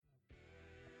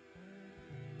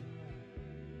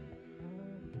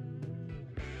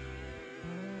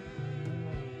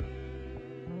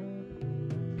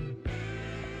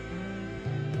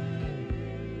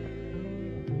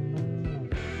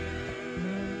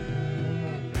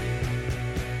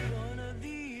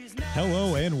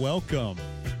Hello and welcome.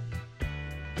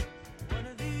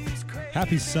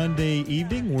 Happy Sunday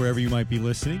evening, wherever you might be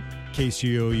listening.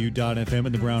 KCOU.FM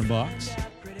in the Brown Box.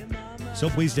 So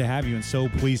pleased to have you and so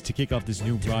pleased to kick off this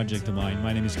new project of mine.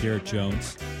 My name is Garrett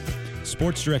Jones,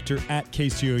 sports director at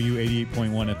KCOU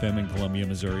 88.1 FM in Columbia,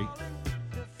 Missouri.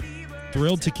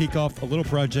 Thrilled to kick off a little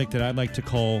project that I'd like to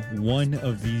call One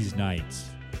of These Nights,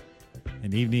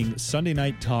 an evening Sunday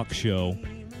night talk show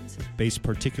based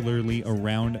particularly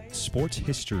around sports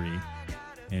history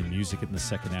and music in the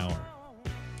second hour.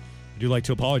 I do like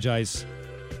to apologize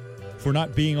for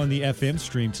not being on the FM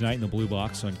stream tonight in the Blue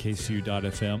Box on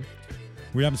KCU.FM.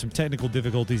 We're having some technical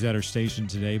difficulties at our station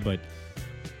today, but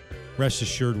rest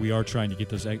assured we are trying to get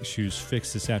those issues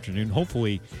fixed this afternoon.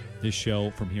 Hopefully this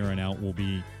show from here on out will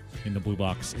be in the Blue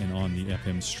Box and on the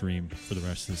FM stream for the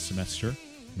rest of the semester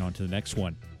and on to the next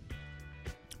one.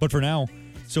 But for now,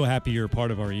 so happy you're a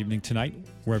part of our evening tonight,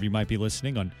 wherever you might be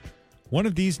listening on One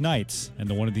of These Nights and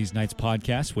the One of These Nights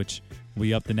podcast, which will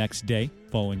be up the next day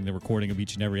following the recording of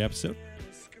each and every episode.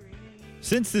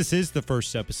 Since this is the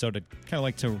first episode, I'd kind of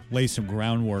like to lay some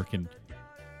groundwork and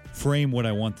frame what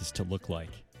I want this to look like.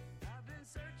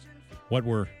 What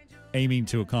we're aiming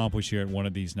to accomplish here at One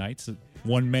of These Nights, a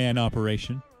one-man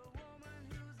operation.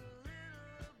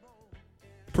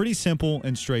 Pretty simple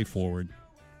and straightforward.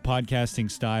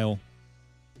 Podcasting style,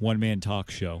 one-man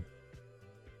talk show.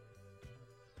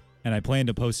 And I plan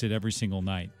to post it every single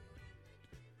night.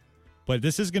 But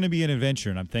this is going to be an adventure,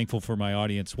 and I'm thankful for my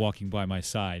audience walking by my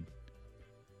side.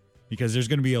 Because there's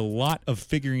going to be a lot of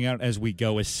figuring out as we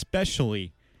go,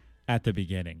 especially at the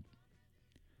beginning.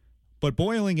 But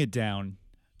boiling it down,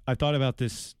 I thought about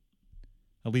this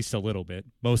at least a little bit,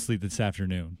 mostly this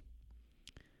afternoon.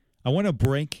 I want to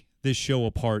break this show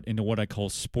apart into what I call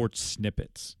sports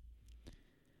snippets.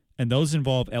 And those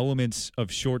involve elements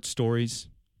of short stories,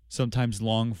 sometimes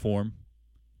long form,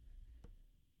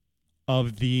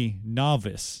 of the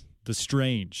novice, the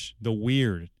strange, the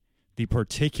weird, the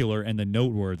particular, and the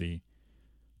noteworthy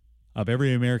of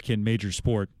every American major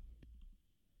sport,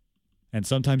 and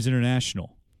sometimes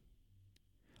international.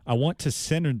 I want to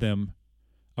center them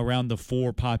around the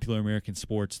four popular American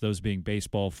sports, those being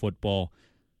baseball, football,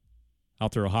 I'll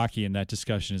throw hockey in that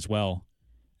discussion as well,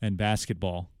 and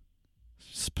basketball,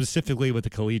 specifically with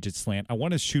the collegiate slant. I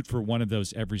want to shoot for one of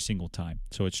those every single time.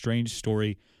 So a strange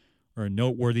story or a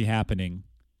noteworthy happening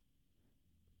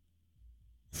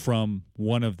from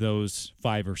one of those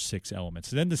 5 or 6 elements.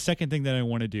 And then the second thing that I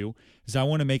want to do is I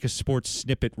want to make a sports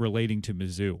snippet relating to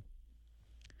Mizzou.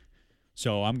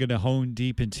 So I'm going to hone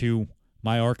deep into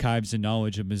my archives and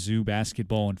knowledge of Mizzou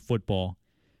basketball and football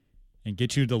and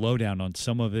get you the lowdown on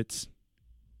some of its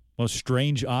most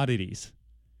strange oddities,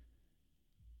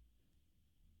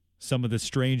 some of the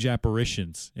strange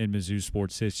apparitions in Mizzou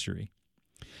sports history.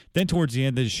 Then towards the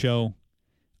end of the show,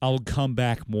 I'll come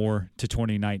back more to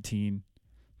 2019,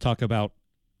 talk about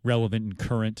relevant and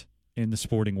current in the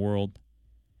sporting world.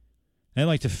 And I'd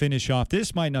like to finish off,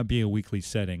 this might not be a weekly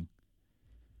setting,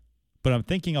 but I'm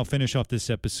thinking I'll finish off this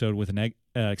episode with an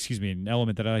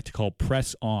element that I like to call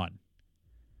Press On,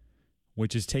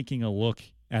 which is taking a look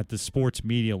at the sports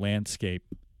media landscape,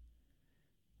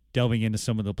 delving into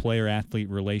some of the player-athlete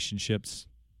relationships,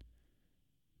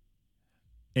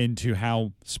 into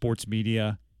how sports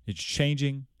media is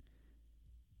changing,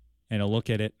 and a look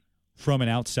at it from an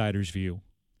outsider's view,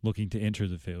 looking to enter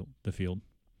the field.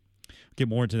 Get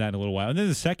more into that in a little while. And then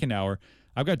the second hour,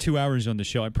 I've got 2 hours on the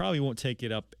show. I probably won't take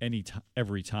it up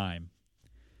every time.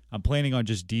 I'm planning on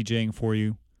just DJing for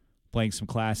you, playing some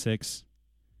classics,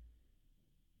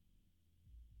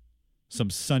 some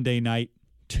Sunday night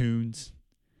tunes.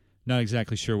 Not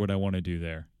exactly sure what I want to do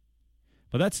there.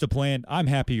 But that's the plan. I'm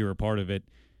happy you're a part of it.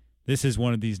 This is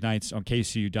One of These Nights on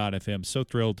KCU.FM. So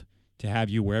thrilled to have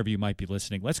you wherever you might be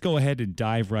listening. Let's go ahead and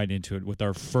dive right into it with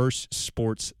our first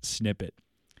sports snippet.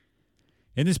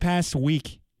 In this past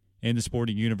week in the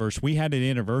sporting universe, we had an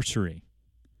anniversary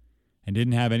and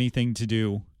didn't have anything to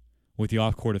do with the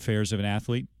off-court affairs of an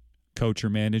athlete, coach, or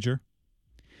manager.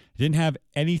 It didn't have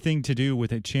anything to do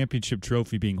with a championship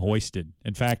trophy being hoisted.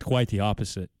 In fact, quite the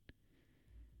opposite.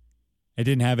 It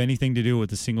didn't have anything to do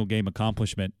with a single game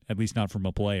accomplishment, at least not from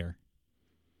a player.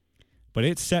 But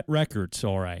it set records,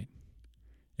 all right.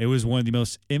 It was one of the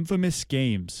most infamous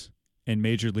games in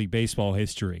Major League Baseball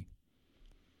history.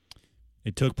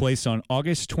 It took place on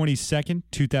August 22nd,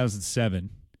 2007,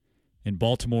 in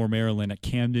Baltimore, Maryland at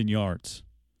Camden Yards.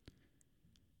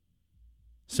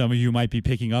 Some of you might be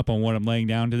picking up on what I'm laying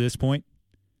down to this point.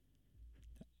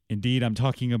 Indeed, I'm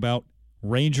talking about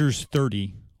Rangers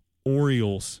 30,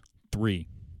 Orioles 3.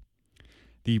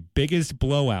 The biggest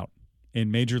blowout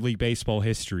in Major League Baseball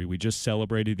history. We just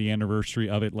celebrated the anniversary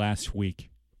of it last week.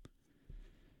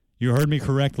 You heard me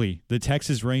correctly. The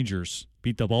Texas Rangers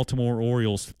beat the Baltimore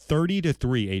Orioles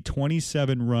 30-3, a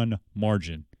 27-run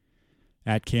margin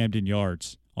at Camden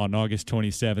Yards on August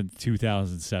 27,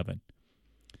 2007.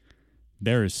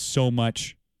 There is so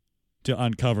much to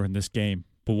uncover in this game,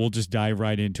 but we'll just dive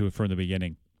right into it from the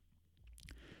beginning.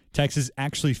 Texas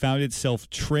actually found itself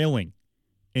trailing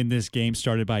in this game,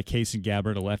 started by Kason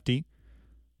Gabbard, a lefty,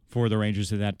 for the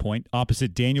Rangers at that point,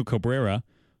 opposite Daniel Cabrera,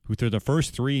 who threw the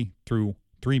first three through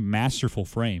three masterful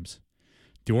frames.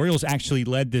 The Orioles actually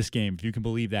led this game, if you can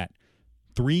believe that,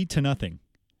 3-0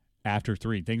 after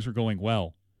three. Things were going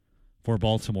well for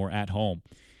Baltimore at home.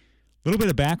 A little bit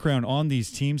of background on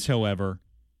these teams, however.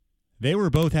 They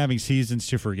were both having seasons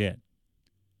to forget.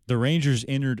 The Rangers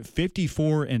entered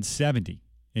 54-70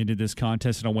 into this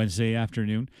contest on Wednesday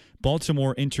afternoon.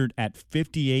 Baltimore entered at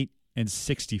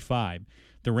 58-65.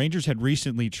 The Rangers had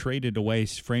recently traded away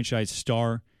franchise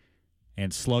star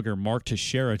and slugger Mark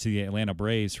Teixeira to the Atlanta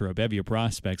Braves for a bevy of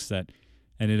prospects that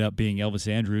ended up being Elvis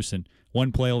Andrus and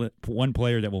one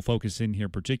player that will focus in here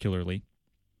particularly.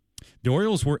 The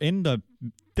Orioles were in the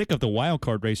thick of the wild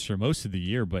card race for most of the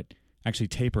year, but actually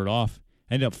tapered off,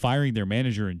 ended up firing their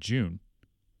manager in June.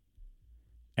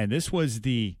 And this was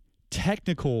the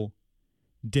technical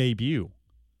debut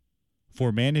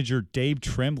for manager Dave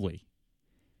Tremblay.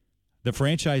 The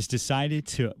franchise decided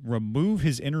to remove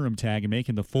his interim tag and make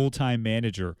him the full-time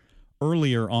manager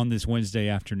earlier on this Wednesday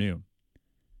afternoon.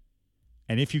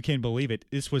 And if you can believe it,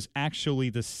 this was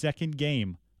actually the second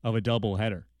game of a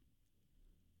doubleheader.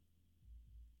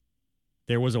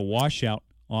 There was a washout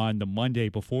on the Monday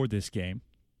before this game,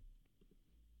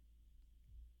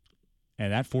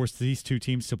 and that forced these two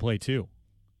teams to play two.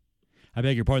 I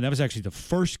beg your pardon, that was actually the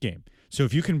first game. So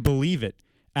if you can believe it,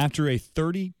 after a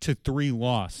 30-3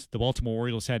 loss, the Baltimore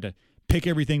Orioles had to pick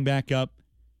everything back up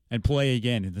and play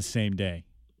again in the same day.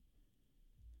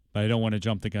 But I don't want to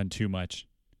jump the gun too much.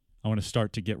 I want to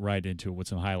start to get right into it with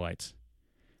some highlights.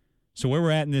 So where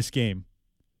we're at in this game,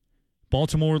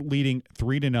 Baltimore leading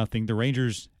 3-0. The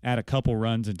Rangers add a couple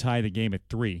runs and tie the game at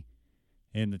 3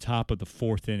 in the top of the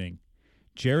fourth inning.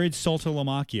 Jared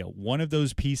Saltalamacchia, one of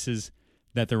those pieces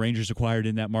that the Rangers acquired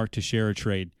in that Mark Teixeira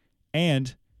trade,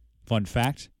 and, fun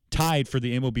fact, tied for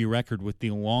the MLB record with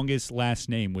the longest last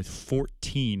name with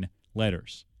 14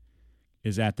 letters,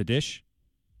 is at the dish.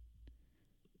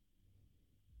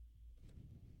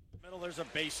 Middle, there's a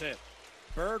base hit.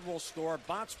 Bird will score.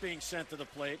 Botts being sent to the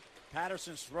plate.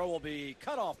 Patterson's throw will be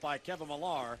cut off by Kevin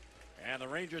Millar. And the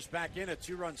Rangers back in a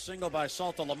 2-run single by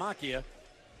Saltalamacchia.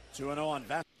 2-0 on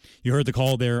Vasquez. You heard the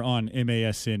call there on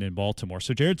MASN in Baltimore.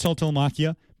 So Jared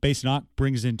Saltalamacchia, base knock,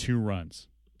 brings in 2 runs.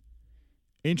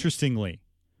 Interestingly,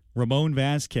 Ramon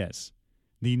Vasquez,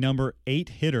 the number 8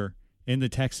 hitter in the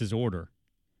Texas order,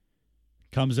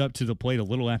 comes up to the plate a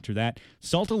little after that.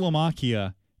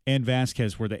 Saltalamacchia and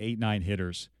Vasquez were the 8-9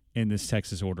 hitters in this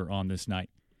Texas order on this night.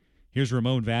 Here's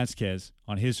Ramon Vasquez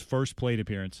on his first plate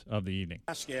appearance of the evening.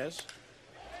 Vasquez,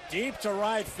 deep to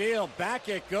right field. Back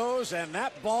it goes, and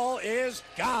that ball is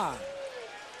gone.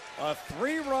 A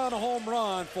 3-run home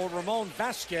run for Ramon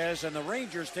Vasquez, and the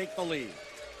Rangers take the lead.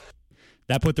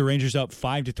 That put the Rangers up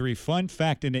 5-3. Fun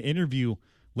fact, in an interview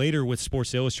later with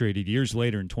Sports Illustrated, years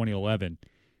later in 2011,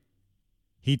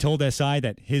 he told SI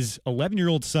that his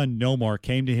 11-year-old son, Nomar,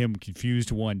 came to him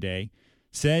confused one day,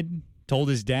 told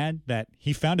his dad that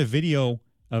he found a video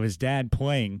of his dad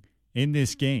playing in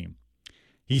this game.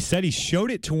 He said he showed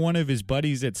it to one of his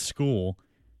buddies at school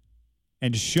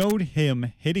and showed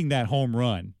him hitting that home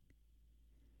run,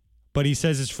 but he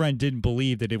says his friend didn't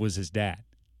believe that it was his dad.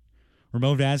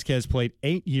 Ramon Vasquez played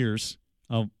 8 years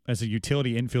as a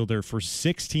utility infielder for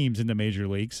 6 teams in the major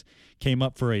leagues, came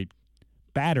up for a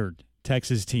battered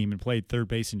Texas team and played third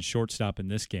base and shortstop in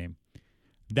this game.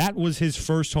 That was his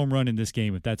first home run in this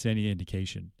game, if that's any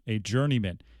indication. A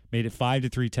journeyman made it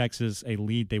 5-3 Texas, a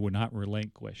lead they would not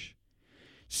relinquish.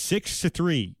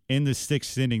 6-3 in the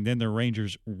 6th inning. Then the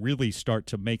Rangers really start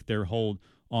to make their hold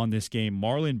on this game.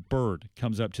 Marlon Byrd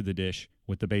comes up to the dish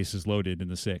with the bases loaded in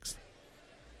the 6th.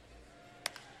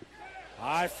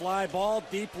 High fly ball,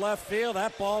 deep left field.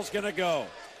 That ball's going to go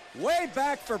way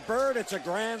back for Byrd. It's a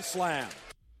grand slam.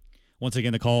 Once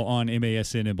again, the call on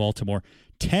MASN in Baltimore.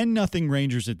 10-0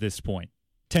 Rangers at this point.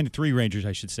 10-3 Rangers,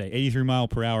 I should say. 83 mile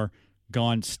per hour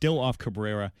gone, still off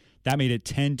Cabrera. That made it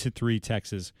 10-3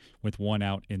 Texas with 1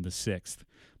 out in the 6th.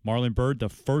 Marlon Byrd, the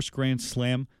first grand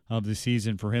slam of the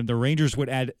season for him. The Rangers would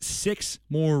add 6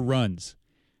 more runs,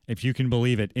 if you can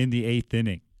believe it, in the 8th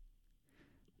inning.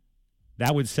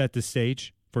 That would set the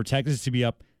stage for Texas to be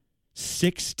up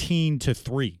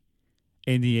 16-3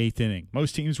 in the 8th inning.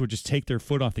 Most teams would just take their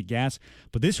foot off the gas,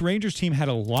 but this Rangers team had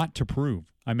a lot to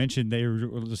prove. I mentioned there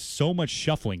was so much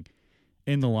shuffling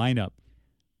in the lineup.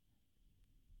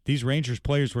 These Rangers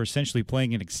players were essentially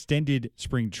playing an extended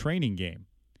spring training game.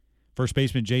 First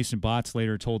baseman Jason Botts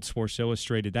later told Sports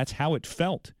Illustrated that's how it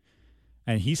felt.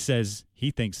 And he says he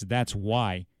thinks that's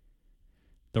why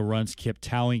the runs kept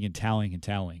tallying and tallying and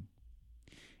tallying.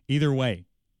 Either way,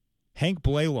 Hank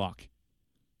Blaylock,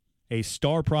 a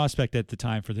star prospect at the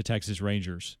time for the Texas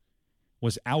Rangers,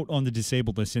 was out on the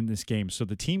disabled list in this game. So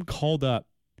the team called up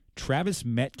Travis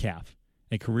Metcalf,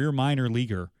 a career minor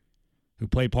leaguer who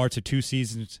played parts of 2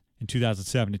 seasons in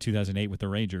 2007 and 2008 with the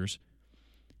Rangers,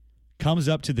 comes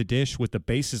up to the dish with the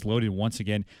bases loaded once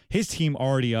again. His team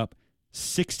already up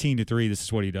 16-3. This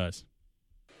is what he does.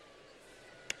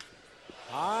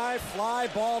 High fly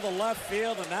ball to left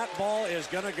field, and that ball is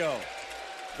going to go.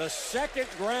 The second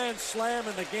grand slam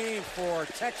in the game for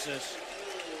Texas,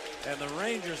 and the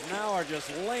Rangers now are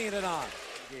just laying it on.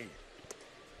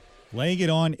 Laying it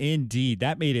on indeed.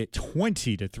 That made it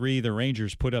 20-3. The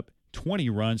Rangers put up 20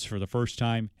 runs for the first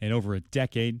time in over a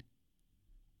decade.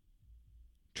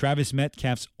 Travis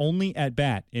Metcalf's only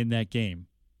at-bat in that game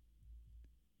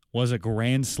was a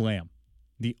grand slam,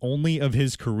 the only of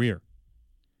his career.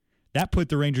 That put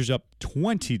the Rangers up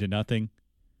 20-0.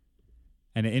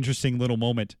 And an interesting little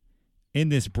moment in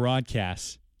this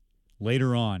broadcast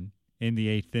later on in the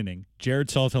 8th inning. Jared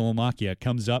Saltalamacchia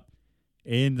comes up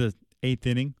in the 8th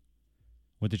inning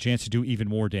with a chance to do even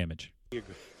more damage.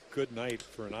 Good night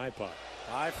for an iPod.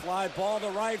 High fly ball to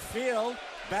right field.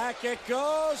 Back it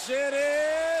goes. It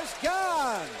is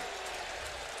gone.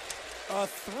 A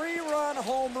 3-run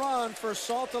home run for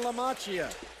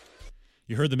Saltalamacchia.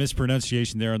 You heard the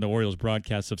mispronunciation there on the Orioles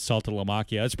broadcast of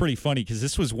Saltalamacchia. It's pretty funny because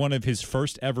this was one of his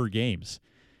first ever games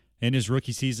in his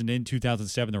rookie season in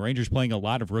 2007. The Rangers playing a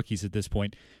lot of rookies at this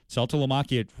point.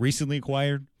 Saltalamacchia recently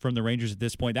acquired from the Rangers at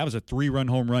this point. That was a 3-run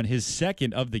home run, his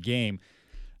second of the game,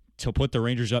 to put the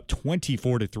Rangers up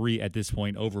 24-3 at this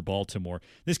point over Baltimore.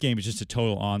 This game is just a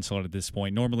total onslaught at this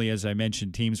point. Normally, as I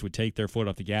mentioned, teams would take their foot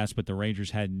off the gas, but the Rangers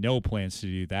had no plans to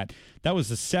do that. That was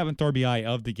the 7th RBI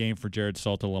of the game for Jared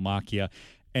Saltalamacchia.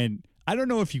 And I don't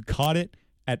know if you caught it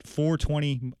at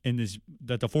 4:20 in this,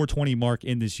 at the 4:20 mark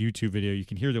in this YouTube video. You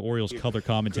can hear the Orioles color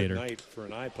commentator. Good night for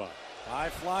an iPod. High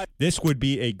fly. This would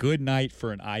be a good night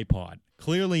for an iPod.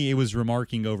 Clearly, it was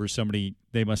remarking over somebody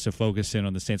they must have focused in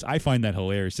on the stands. I find that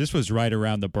hilarious. This was right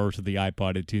around the birth of the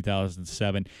iPod in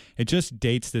 2007. It just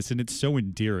dates this, and it's so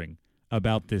endearing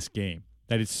about this game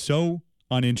that it's so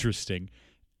uninteresting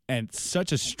and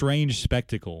such a strange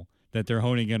spectacle that they're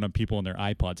honing in on people on their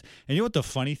iPods. And you know what the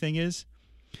funny thing is?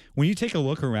 When you take a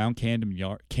look around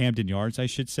Camden Yards, I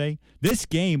should say, this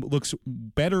game looks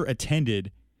better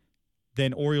attended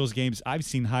than Orioles games I've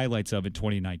seen highlights of in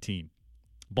 2019.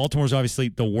 Baltimore's obviously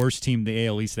the worst team in the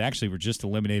AL East. They actually were just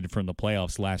eliminated from the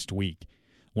playoffs last week.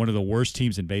 One of the worst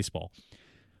teams in baseball.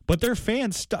 But their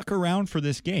fans stuck around for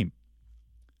this game.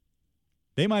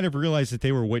 They might have realized that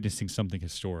they were witnessing something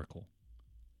historical.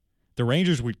 The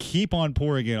Rangers would keep on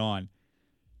pouring it on.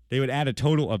 They would add a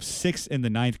total of 6 in the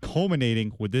 9th,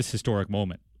 culminating with this historic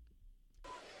moment.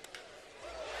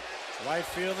 Right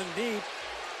field and deep.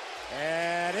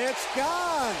 And it's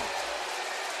gone.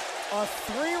 A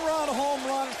 3-run home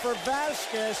run for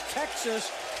Vasquez. Texas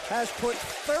has put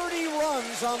 30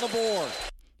 runs on the board.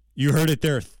 You heard it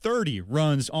there, 30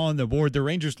 runs on the board. The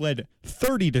Rangers led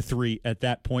 30-3 at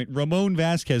that point. Ramon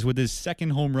Vasquez with his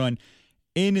second home run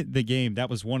in the game. That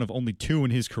was one of only 2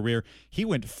 in his career. He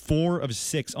went 4 of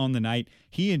 6 on the night.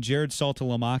 He and Jared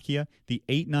Saltalamacchia, the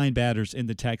 8-9 batters in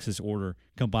the Texas order,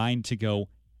 combined to go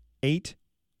 8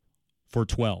 for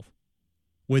 12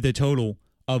 with a total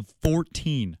of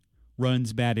 14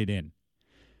 runs batted in.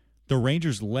 The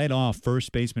Rangers led off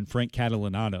first baseman Frank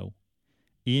Catalanotto.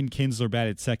 Ian Kinsler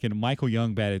batted second. Michael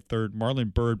Young batted third.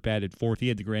 Marlon Byrd batted fourth. He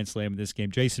had the grand slam in this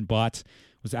game. Jason Botts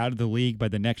was out of the league by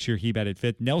the next year. He batted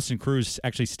fifth. Nelson Cruz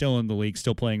actually still in the league,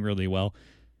 still playing really well.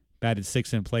 Batted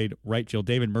sixth and played right field.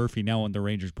 David Murphy, now on the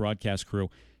Rangers broadcast crew,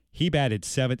 he batted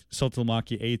seventh.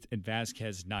 Saltalamacchia eighth, and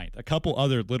Vasquez ninth. A couple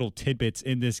other little tidbits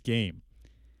in this game.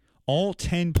 All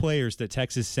 10 players that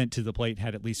Texas sent to the plate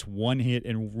had at least 1 hit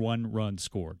and 1 run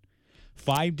scored.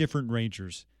 5 different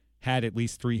Rangers had at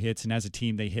least 3 hits, and as a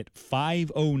team, they hit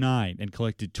 .509 and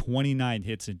collected 29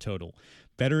 hits in total.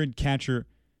 Veteran catcher,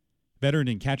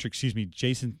 Jared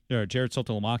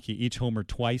Saltalamacchia each homered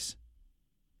twice.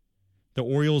 The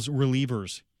Orioles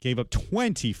relievers gave up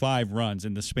 25 runs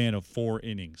in the span of 4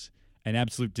 innings. An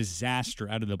absolute disaster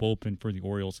out of the bullpen for the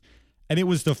Orioles. And it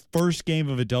was the first game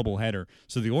of a doubleheader.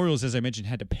 So the Orioles, as I mentioned,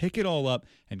 had to pick it all up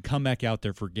and come back out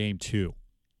there for game 2.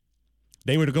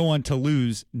 They would go on to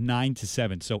lose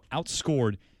 9-7. So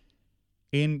outscored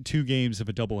in 2 games of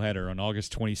a doubleheader on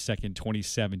August 22nd,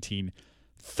 2017,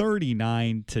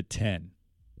 39-10.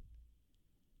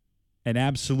 An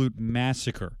absolute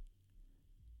massacre.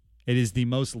 It is the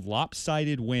most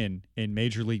lopsided win in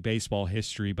Major League Baseball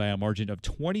history by a margin of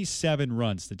 27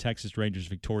 runs. The Texas Rangers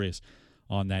victorious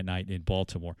on that night in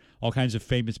Baltimore. All kinds of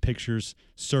famous pictures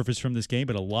surfaced from this game,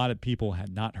 but a lot of people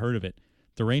had not heard of it.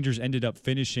 The Rangers ended up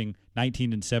finishing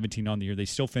 19-17 on the year. They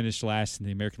still finished last in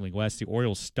the American League West. The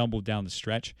Orioles stumbled down the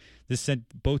stretch. This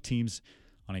sent both teams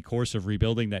on a course of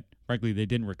rebuilding that, frankly, they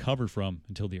didn't recover from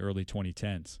until the early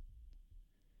 2010s.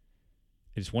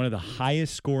 It's one of the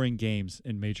highest scoring games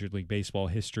in Major League Baseball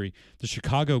history. The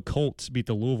Chicago Colts beat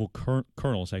the Louisville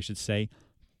Colonels, 36-7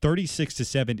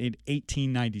 in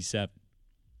 1897.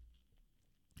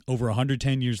 Over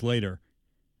 110 years later,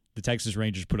 the Texas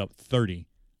Rangers put up 30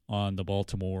 on the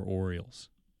Baltimore Orioles.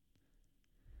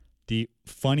 The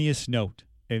funniest note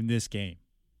in this game,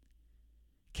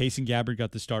 Kason Gabbard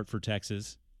got the start for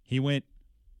Texas. He went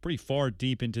pretty far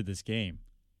deep into this game.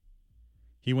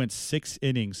 He went 6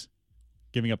 innings,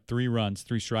 giving up 3 runs,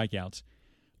 3 strikeouts.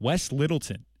 Wes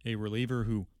Littleton, a reliever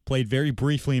who played very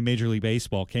briefly in Major League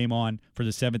Baseball, came on for the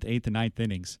 7th, 8th, and 9th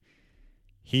innings.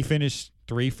 He finished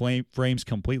 3 frames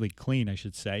completely clean,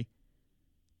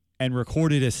 and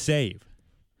recorded a save.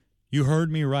 You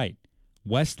heard me right.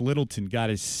 Wes Littleton got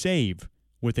a save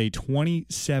with a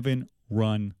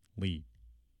 27-run lead.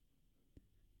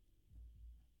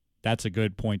 That's a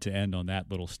good point to end on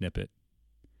that little snippet.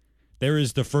 There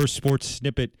is the first sports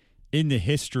snippet in the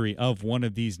history of one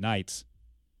of these nights.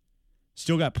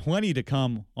 Still got plenty to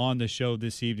come on the show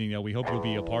this evening, though. We hope you'll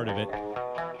be a part of it.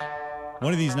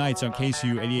 One of these nights on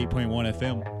KCU 88.1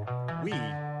 FM. We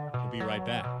will be right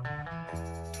back.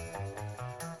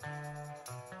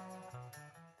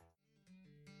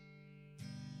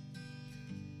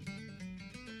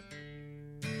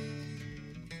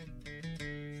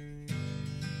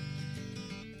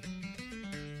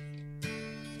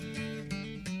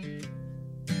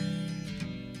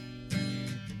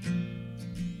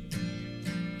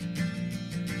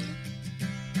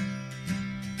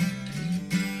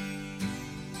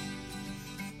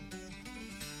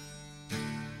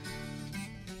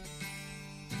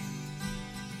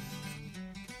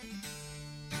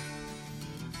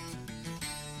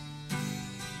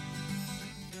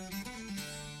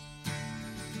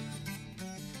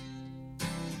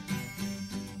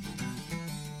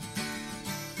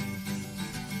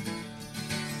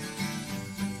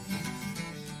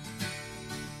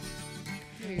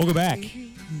 Welcome back.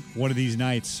 One of these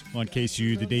nights on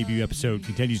KCU, the debut episode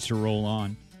continues to roll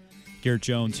on. Garrett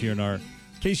Jones here in our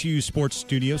KCU Sports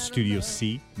Studio, Studio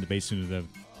C, in the basement of the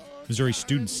Missouri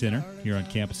Student Center here on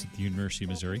campus at the University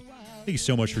of Missouri. Thank you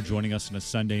so much for joining us on a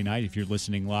Sunday night if you're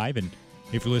listening live, and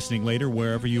if you're listening later,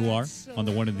 wherever you are on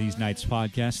the One of These Nights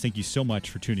podcast. Thank you so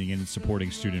much for tuning in and supporting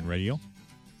student radio.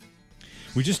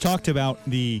 We just talked about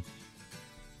the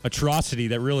atrocity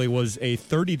that really was a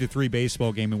 30-3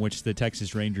 baseball game in which the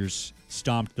Texas Rangers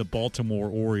stomped the Baltimore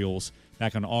Orioles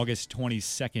back on August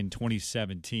 22nd,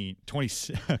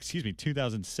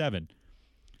 2007.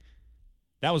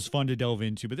 That was fun to delve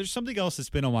into, but there's something else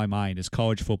that's been on my mind as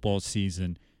college football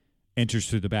season enters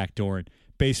through the back door and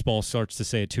baseball starts to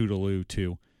say a toodaloo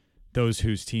to those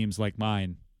whose teams like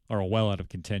mine are well out of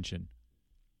contention.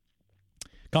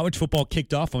 College football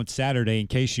kicked off on Saturday in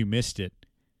case you missed it.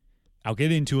 I'll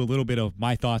get into a little bit of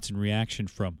my thoughts and reaction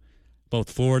from both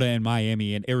Florida and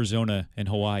Miami and Arizona and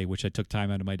Hawaii, which I took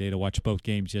time out of my day to watch both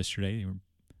games yesterday. They were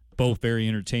both very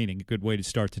entertaining. A good way to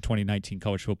start the 2019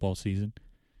 college football season.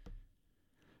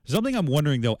 Something I'm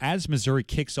wondering, though, as Missouri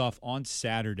kicks off on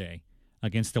Saturday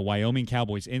against the Wyoming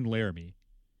Cowboys in Laramie,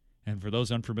 and for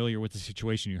those unfamiliar with the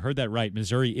situation, you heard that right,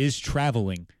 Missouri is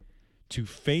traveling to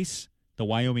face the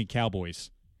Wyoming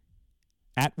Cowboys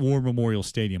at War Memorial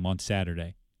Stadium on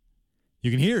Saturday. You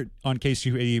can hear it on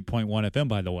KCU 88.1 FM,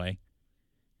 by the way.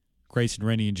 Grayson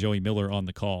Rennie and Joey Miller on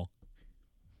the call.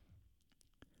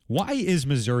 Why is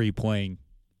Missouri playing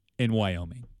in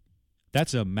Wyoming?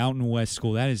 That's a Mountain West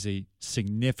school. That is a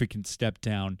significant step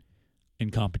down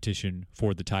in competition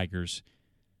for the Tigers.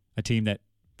 A team that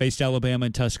faced Alabama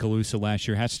and Tuscaloosa last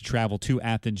year, has to travel to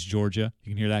Athens, Georgia.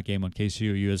 You can hear that game on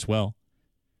KCUU as well.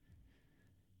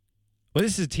 But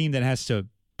this is a team that has to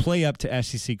play up to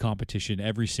SEC competition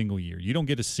every single year. You don't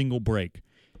get a single break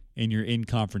in your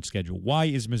in-conference schedule. Why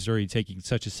is Missouri taking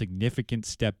such a significant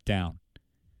step down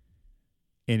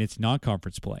in its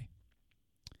non-conference play?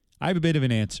 I have a bit of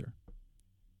an answer.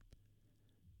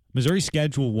 Missouri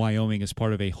scheduled Wyoming as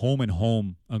part of a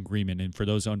home-and-home agreement, and for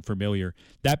those unfamiliar,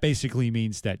 that basically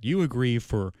means that you agree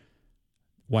for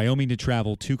Wyoming to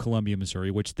travel to Columbia,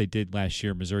 Missouri, which they did last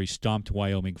year. Missouri stomped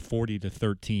Wyoming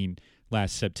 40-13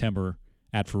 last September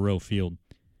at Faurot Field.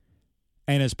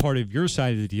 And as part of your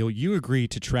side of the deal, you agree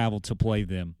to travel to play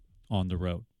them on the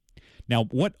road. Now,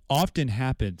 what often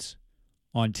happens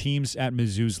on teams at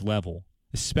Mizzou's level,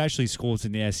 especially schools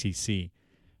in the SEC,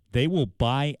 they will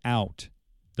buy out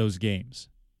those games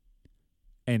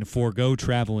and forego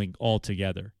traveling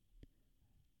altogether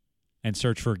and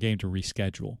search for a game to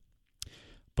reschedule.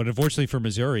 But unfortunately for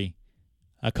Missouri,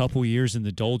 a couple years in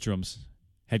the doldrums,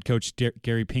 head coach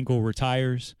Gary Pinkel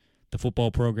retires, the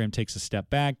football program takes a step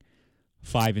back,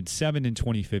 5-7 in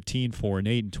 2015,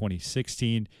 4-8 in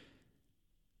 2016.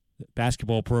 The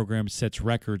basketball program sets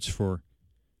records for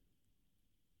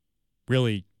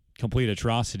really complete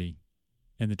atrocity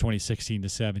in the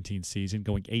 2016-17 season,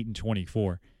 going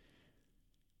 8-24.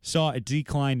 Saw a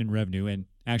decline in revenue, and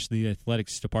actually the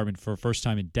athletics department for the first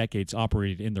time in decades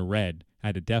operated in the red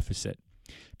at a deficit.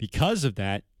 Because of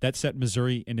that, that set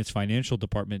Missouri and its financial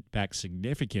department back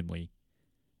significantly,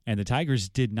 and the Tigers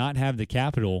did not have the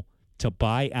capital to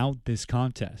buy out this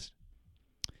contest.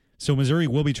 So Missouri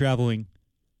will be traveling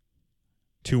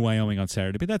to Wyoming on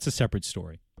Saturday, but that's a separate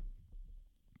story.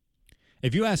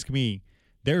 If you ask me,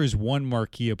 there is one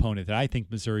marquee opponent that I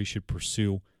think Missouri should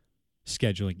pursue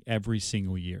scheduling every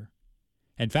single year.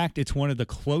 In fact, it's one of the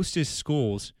closest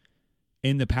schools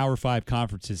in the Power 5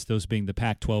 conferences, those being the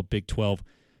Pac-12, Big 12,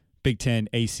 Big 10,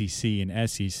 ACC, and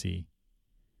SEC,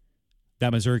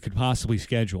 that Missouri could possibly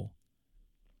schedule.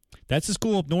 That's the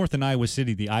school up north in Iowa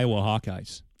City, the Iowa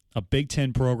Hawkeyes, a Big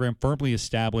 10 program firmly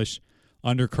established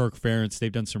under Kirk Ferentz.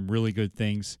 They've done some really good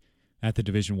things at the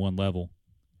Division I level.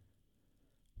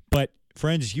 But,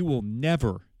 friends, you will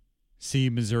never see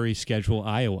Missouri schedule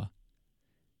Iowa.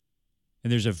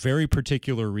 And there's a very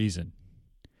particular reason.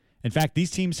 In fact,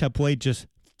 these teams have played just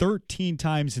 13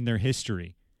 times in their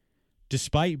history,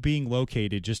 despite being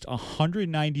located just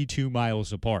 192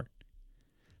 miles apart.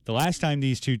 The last time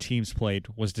these two teams played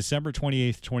was December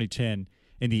 28th, 2010,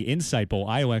 in the Insight Bowl.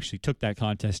 Iowa actually took that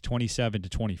contest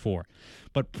 27-24.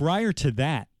 But prior to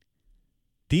that,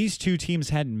 these two teams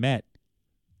hadn't met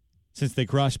since they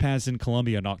crossed paths in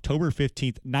Columbia on October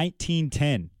 15th,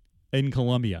 1910 in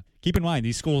Columbia. Keep in mind,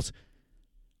 these schools,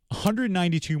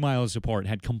 192 miles apart,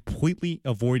 had completely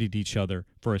avoided each other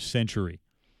for a century.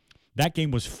 That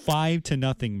game was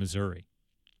 5-0 Missouri.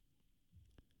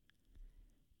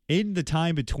 In the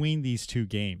time between these two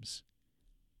games,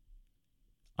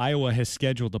 Iowa has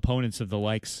scheduled opponents of the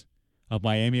likes of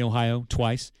Miami, Ohio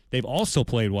twice. They've also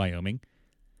played Wyoming.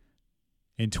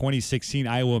 In 2016,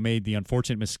 Iowa made the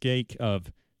unfortunate mistake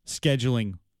of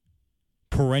scheduling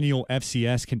perennial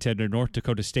FCS contender North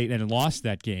Dakota State and lost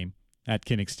that game at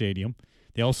Kinnick Stadium.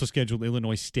 They also scheduled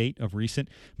Illinois State of recent.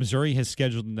 Missouri has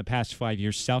scheduled in the past 5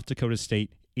 years South Dakota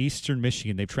State, Eastern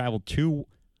Michigan. They've traveled to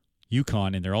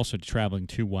UConn, and they're also traveling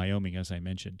to Wyoming, as I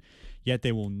mentioned. Yet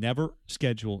they will never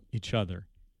schedule each other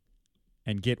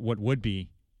and get what would be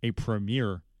a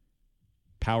premier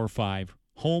Power 5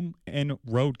 home and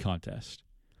road contest.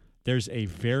 There's a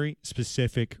very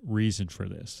specific reason for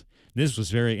this. This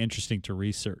was very interesting to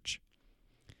research.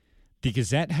 The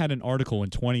Gazette had an article in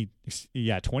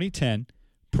 2010,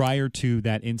 prior to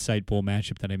that Insight Bowl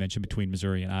matchup that I mentioned between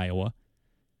Missouri and Iowa.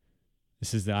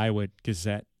 This is the Iowa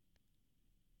Gazette.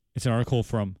 It's an article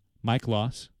from Mike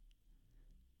Loss.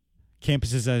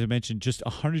 Campuses, as I mentioned, just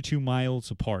 102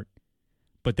 miles apart,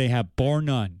 but they have, bar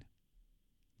none,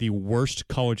 the worst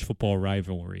college football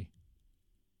rivalry.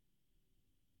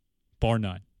 Bar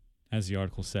none, as the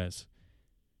article says.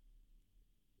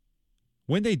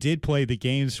 When they did play, the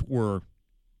games were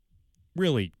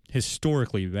really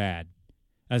historically bad.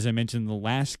 As I mentioned, the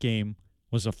last game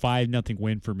was a 5-0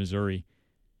 win for Missouri.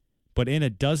 But in a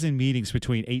dozen meetings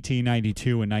between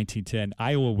 1892 and 1910,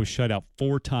 Iowa was shut out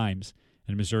 4 times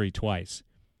and Missouri twice.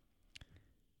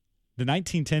 The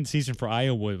 1910 season for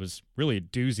Iowa was really a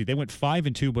doozy. They went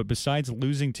 5-2, but besides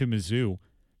losing to Mizzou,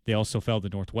 they also fell to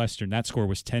Northwestern. That score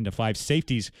was 10-5.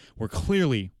 Safeties were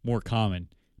clearly more common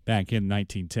back in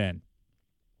 1910.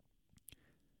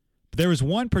 But there was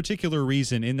one particular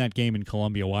reason in that game in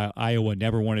Columbia why Iowa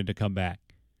never wanted to come back.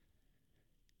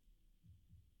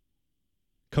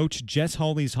 Coach Jess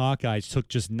Hawley's Hawkeyes took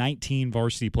just 19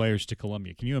 varsity players to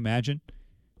Columbia. Can you imagine?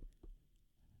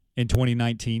 In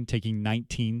 2019, taking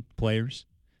 19 players.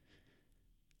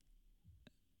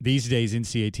 These days,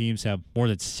 NCAA teams have more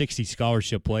than 60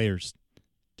 scholarship players,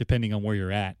 depending on where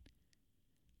you're at.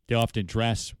 They often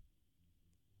dress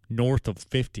north of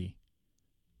 50.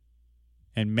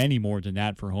 and many more than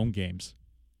that for home games.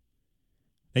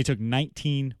 They took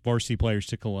 19 varsity players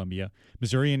to Columbia.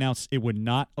 Missouri announced it would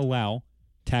not allow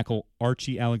tackle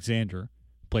Archie Alexander,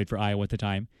 who played for Iowa at the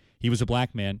time. He was a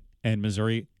black man, and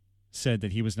Missouri said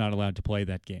that he was not allowed to play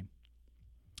that game.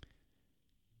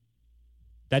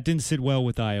 That didn't sit well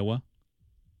with Iowa.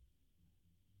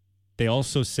 They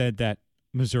also said that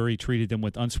Missouri treated them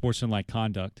with unsportsmanlike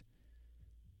conduct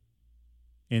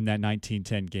in that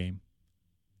 1910 game.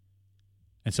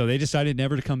 And so they decided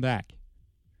never to come back.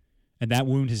 And that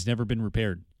wound has never been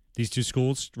repaired. These two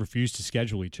schools refused to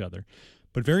schedule each other.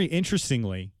 But very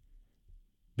interestingly,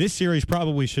 this series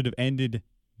probably should have ended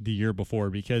the year before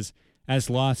because as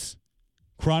Loss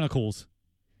chronicles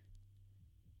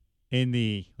in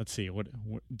the,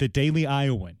 the Daily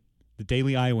Iowan. The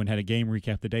Daily Iowan had a game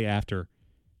recap the day after.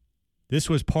 This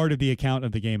was part of the account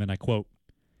of the game, and I quote,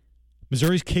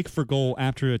 Missouri's kick for goal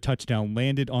after a touchdown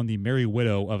landed on the merry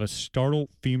widow of a startled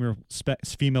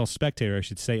female spectator,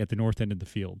 at the north end of the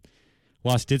field.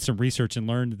 Loss did some research and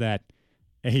learned that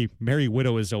a merry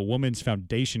widow is a woman's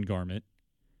foundation garment,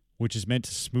 which is meant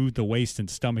to smooth the waist and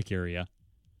stomach area.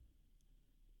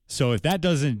 So if that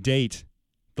doesn't date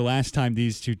the last time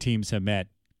these two teams have met,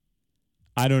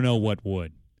 I don't know what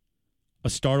would. A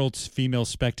startled female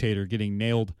spectator getting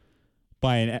nailed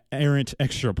by an errant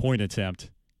extra point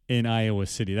attempt in Iowa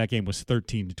City. That game was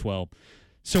 13-12.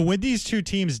 So when these two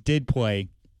teams did play,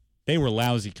 they were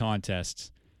lousy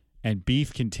contests, and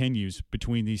beef continues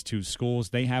between these two schools.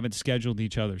 They haven't scheduled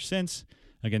each other since.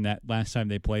 Again, that last time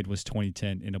they played was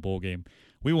 2010 in a bowl game.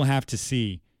 We will have to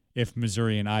see if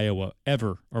Missouri and Iowa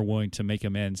ever are willing to make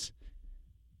amends.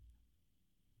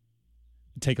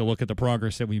 Take a look at the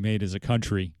progress that we made as a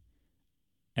country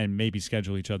and maybe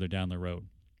schedule each other down the road.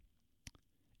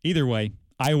 Either way,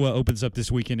 Iowa opens up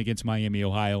this weekend against Miami,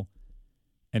 Ohio,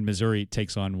 and Missouri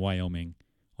takes on Wyoming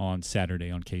on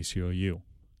Saturday on KCOU.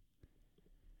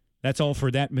 That's all for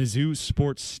that Mizzou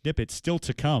sports snippet. Still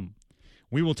to come,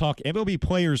 we will talk MLB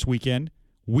Players Weekend,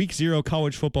 Week 0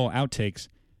 college football outtakes,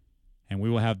 and we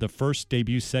will have the first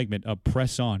debut segment of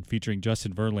Press On featuring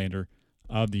Justin Verlander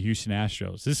of the Houston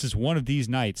Astros. This is one of these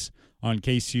nights on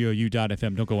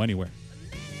KCOU.FM. Don't go anywhere.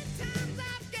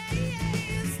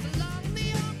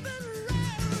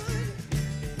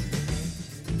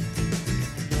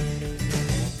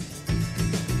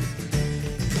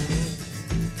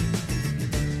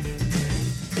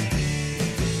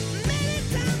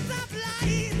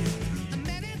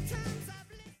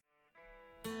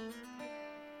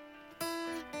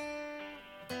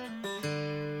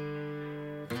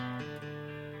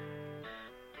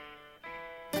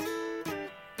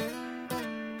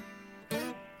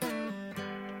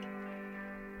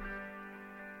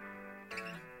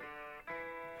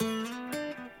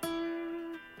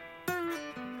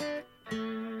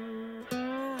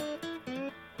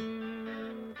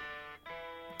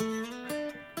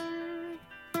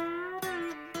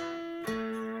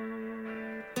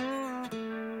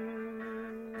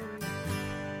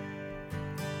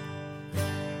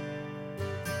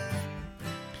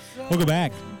 Welcome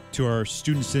back to our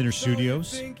Student Center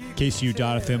studios,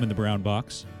 KCU.FM in the Brown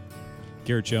Box.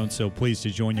 Garrett Jones, so pleased to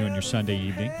join you on your Sunday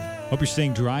evening. Hope you're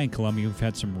staying dry in Columbia. We've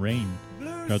had some rain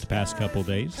throughout the past couple of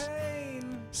days.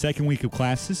 Second week of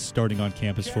classes starting on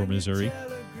campus for Missouri.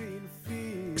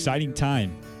 Exciting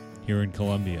time here in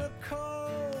Columbia.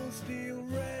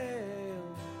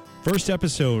 First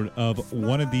episode of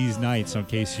One of These Nights on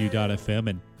KCU.FM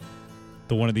and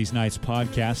the One of These Nights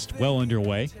podcast well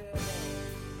underway.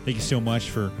 Thank you so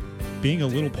much for being a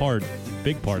little part,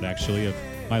 big part actually, of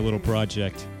my little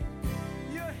project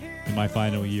in my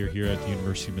final year here at the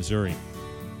University of Missouri.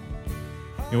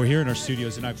 And we're here in our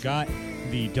studios, and I've got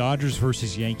the Dodgers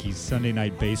versus Yankees Sunday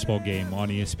night baseball game on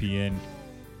ESPN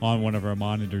on one of our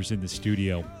monitors in the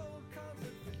studio.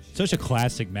 Such a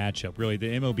classic matchup, really.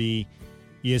 The MLB,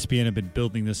 ESPN have been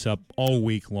building this up all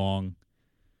week long.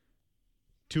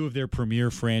 Two of their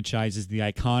premier franchises, the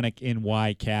iconic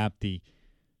NY cap, the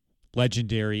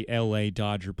legendary LA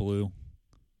Dodger blue.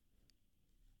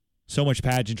 So much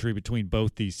pageantry between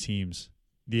both these teams.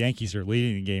 The Yankees are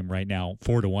leading the game right now,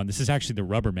 4-1. This is actually the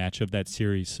rubber match of that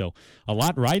series, so a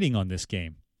lot riding on this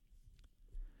game.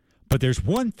 But there's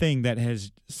one thing that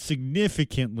has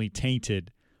significantly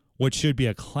tainted what should be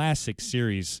a classic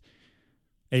series,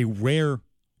 a rare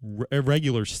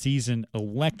regular season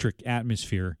electric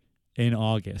atmosphere in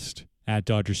August at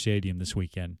Dodger Stadium this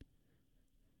weekend.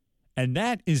 And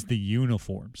that is the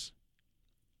uniforms.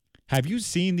 Have you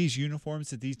seen these uniforms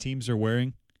that these teams are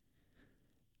wearing?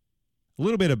 A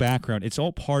little bit of background. It's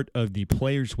all part of the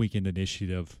Players Weekend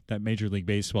initiative that Major League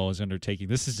Baseball is undertaking.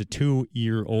 This is a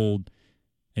 2-year-old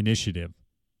initiative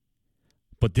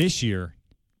But this year,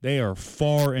 they are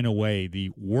far and away the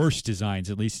worst designs,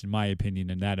 at least in my opinion,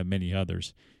 and that of many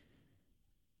others,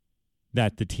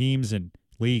 that the teams and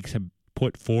leagues have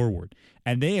put forward.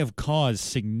 And they have caused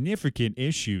significant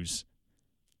issues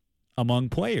among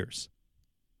players.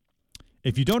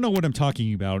 If you don't know what I'm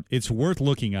talking about, it's worth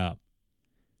looking up.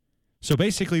 So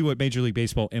basically what Major League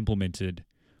Baseball implemented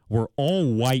were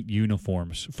all white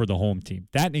uniforms for the home team.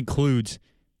 That includes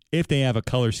if they have a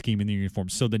color scheme in the uniform.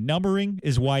 So the numbering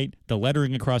is white, the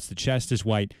lettering across the chest is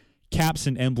white, caps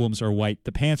and emblems are white,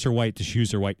 the pants are white, the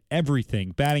shoes are white,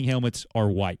 everything, batting helmets are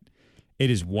white. It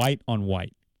is white on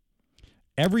white.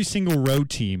 Every single road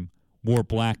team wore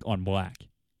black on black,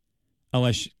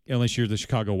 unless you're the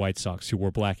Chicago White Sox, who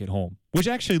wore black at home, which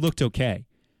actually looked okay.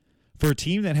 For a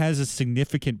team that has a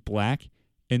significant black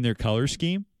in their color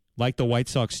scheme, like the White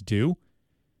Sox do,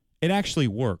 it actually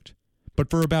worked. But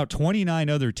for about 29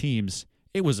 other teams,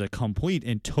 it was a complete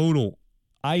and total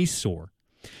eyesore.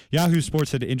 Yahoo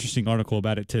Sports had an interesting article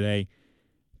about it today.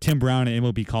 Tim Brown, an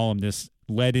MLB columnist,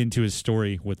 led into his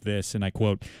story with this, and I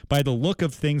quote, "By the look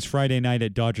of things Friday night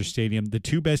at Dodger Stadium, the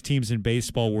two best teams in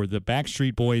baseball were the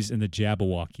Backstreet Boys and the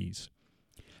Jabberwockies.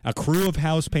 A crew of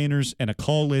house painters and a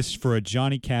call list for a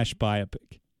Johnny Cash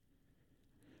biopic.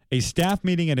 A staff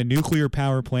meeting at a nuclear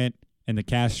power plant and the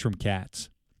cast from Cats.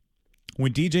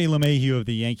 When DJ LeMahieu of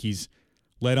the Yankees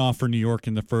led off for New York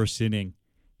in the first inning,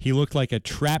 he looked like a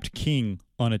trapped king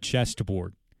on a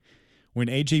chessboard. When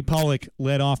A.J. Pollock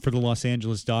led off for the Los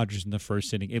Angeles Dodgers in the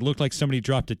first inning, it looked like somebody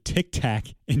dropped a Tic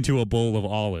Tac into a bowl of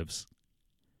olives.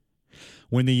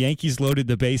 When the Yankees loaded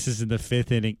the bases in the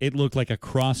fifth inning, it looked like a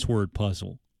crossword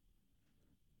puzzle."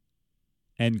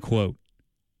 End quote.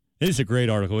 This is a great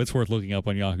article. It's worth looking up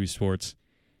on Yahoo Sports.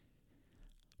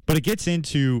 But it gets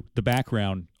into the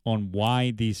background on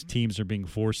why these teams are being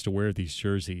forced to wear these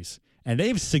jerseys. And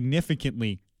they've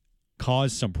significantly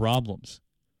caused some problems.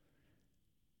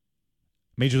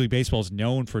 Major League Baseball is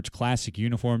known for its classic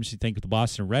uniforms. You think of the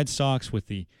Boston Red Sox with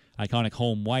the iconic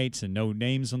home whites and no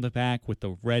names on the back with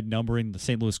the red numbering. The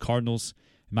St. Louis Cardinals,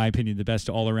 in my opinion, the best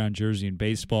all-around jersey in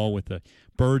baseball with the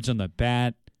birds on the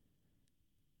bat.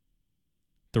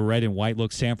 The red and white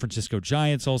look. San Francisco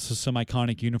Giants, also some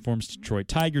iconic uniforms. Detroit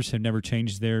Tigers have never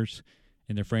changed theirs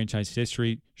in their franchise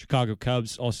history. Chicago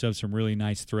Cubs also have some really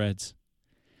nice threads.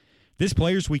 This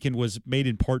Players Weekend was made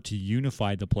in part to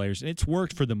unify the players, and it's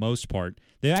worked for the most part.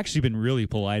 They've actually been really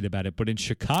polite about it, but in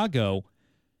Chicago,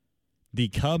 the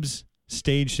Cubs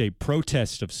staged a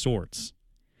protest of sorts.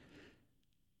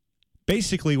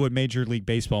 Basically, what Major League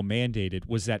Baseball mandated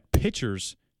was that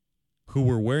pitchers who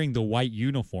were wearing the white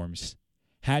uniforms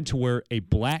had to wear a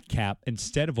black cap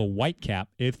instead of a white cap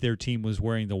if their team was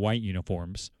wearing the white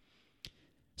uniforms,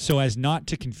 so as not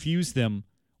to confuse them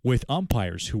with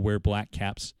umpires who wear black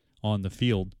caps on the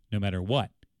field no matter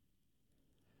what.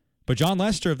 But John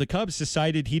Lester of the Cubs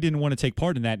decided he didn't want to take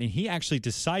part in that, and he actually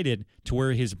decided to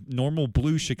wear his normal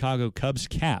blue Chicago Cubs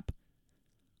cap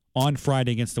on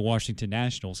Friday against the Washington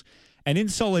Nationals. And in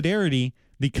solidarity,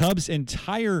 the Cubs'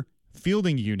 entire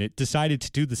fielding unit decided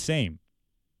to do the same.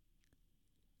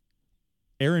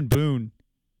 Aaron Boone,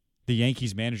 the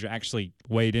Yankees manager, actually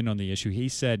weighed in on the issue. He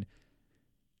said,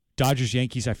 "Dodgers,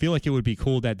 Yankees, I feel like it would be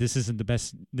cool that this isn't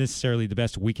necessarily the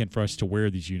best weekend for us to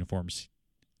wear these uniforms."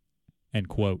 End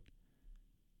quote.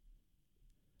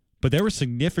 But there were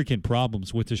significant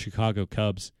problems with the Chicago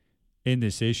Cubs in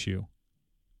this issue.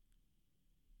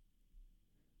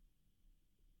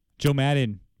 Joe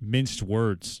Maddon minced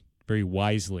words very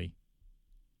wisely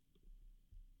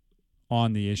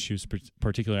on the issues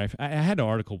particularly. I had an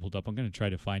article pulled up. I'm going to try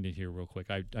to find it here real quick.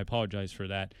 I apologize for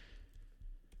that.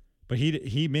 But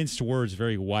he minced words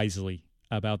very wisely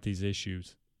about these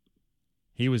issues.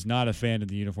 He was not a fan of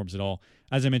the uniforms at all.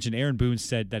 As I mentioned, Aaron Boone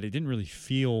said that it didn't really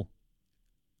feel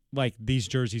like these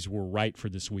jerseys were right for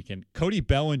this weekend. Cody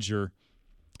Bellinger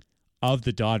of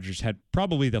the Dodgers had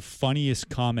probably the funniest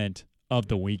comment of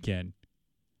the weekend.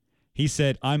 He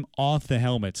said, "I'm off the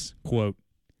helmets," quote,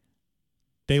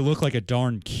 "They look like a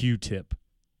darn Q-tip."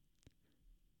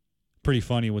 Pretty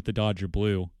funny with the Dodger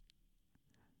blue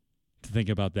to think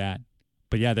about that.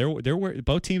 But yeah,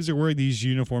 both teams are wearing these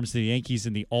uniforms. The Yankees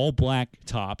in the all-black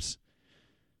tops,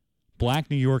 black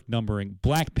New York numbering,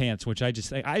 black pants, which I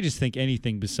just think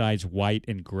anything besides white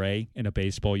and gray in a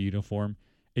baseball uniform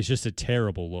is just a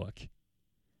terrible look.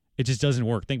 It just doesn't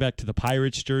work. Think back to the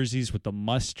Pirates jerseys with the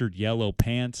mustard yellow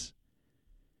pants.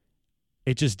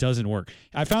 It just doesn't work.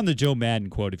 I found the Joe Maddon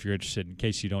quote, if you're interested, in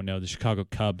case you don't know, the Chicago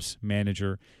Cubs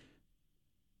manager.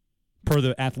 Per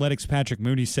the Athletics' Patrick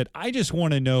Mooney said, "I just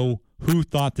want to know who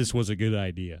thought this was a good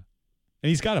idea." And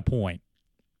he's got a point.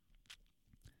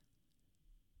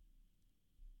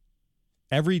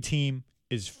 Every team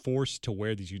is forced to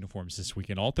wear these uniforms this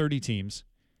weekend. All 30 teams,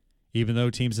 even though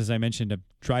teams, as I mentioned, have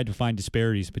tried to find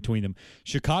disparities between them.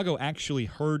 Chicago actually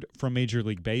heard from Major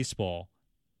League Baseball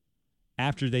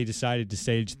after they decided to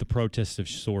stage the protest of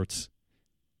sorts.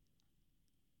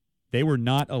 They were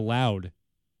not allowed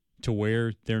to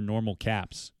wear their normal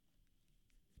caps.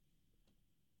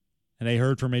 And they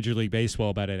heard from Major League Baseball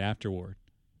about it afterward.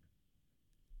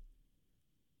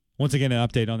 Once again, an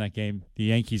update on that game. The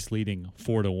Yankees leading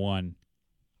 4-1.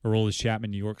 Aroldis Chapman,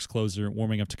 New York's closer,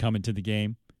 warming up to come into the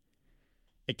game.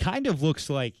 It kind of looks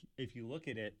like, if you look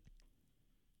at it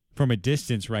from a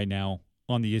distance right now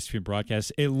on the ESPN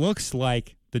broadcast, it looks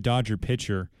like the Dodger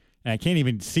pitcher. And I can't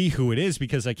even see who it is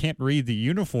because I can't read the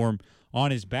uniform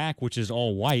on his back, which is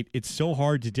all white. It's so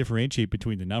hard to differentiate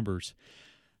between the numbers.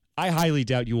 I highly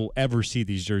doubt you will ever see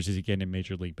these jerseys again in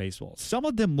Major League Baseball. Some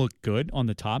of them look good on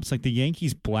the tops. Like the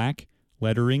Yankees black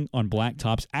lettering on black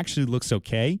tops actually looks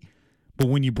okay. But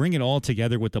when you bring it all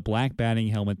together with the black batting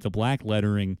helmet, the black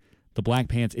lettering, the black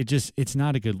pants, it's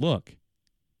not a good look.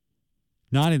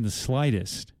 Not in the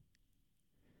slightest.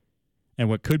 And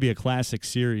what could be a classic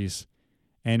series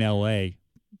in LA,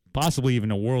 possibly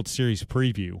even a World Series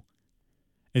preview,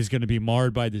 is going to be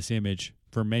marred by this image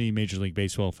for many Major League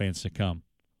Baseball fans to come.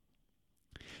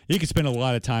 You could spend a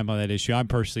lot of time on that issue. I'm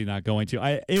personally not going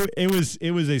to.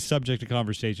 It was a subject of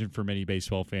conversation for many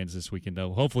baseball fans this weekend,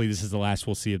 though. Hopefully this is the last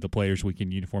we'll see of the Players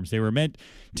Weekend uniforms. They were meant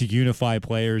to unify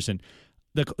players, and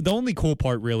the only cool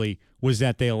part really was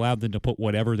that they allowed them to put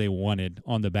whatever they wanted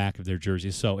on the back of their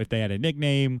jerseys. So if they had a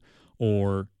nickname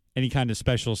or any kind of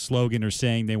special slogan or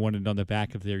saying they wanted on the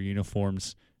back of their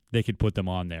uniforms, they could put them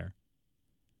on there.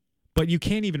 But you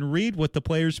can't even read what the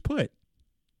players put.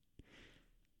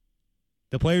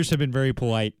 The players have been very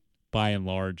polite by and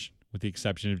large, with the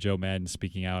exception of Joe Madden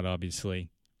speaking out, obviously.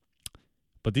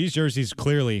 But these jerseys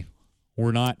clearly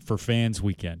were not for fans'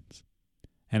 weekends.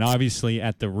 And obviously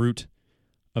at the root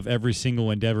of every single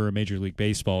endeavor in Major League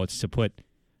Baseball, it's to put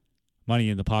money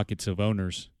in the pockets of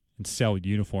owners and sell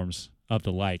uniforms of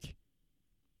the like.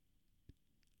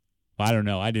 I don't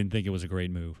know. I didn't think it was a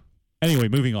great move. Anyway,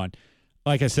 moving on.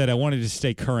 Like I said, I wanted to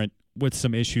stay current with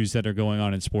some issues that are going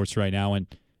on in sports right now, and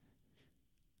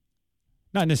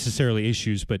not necessarily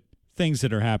issues, but things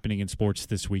that are happening in sports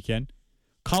this weekend.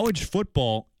 College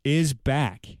football is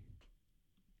back.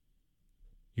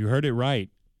 You heard it right.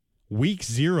 Week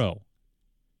 0.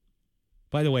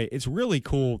 By the way, it's really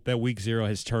cool that Week 0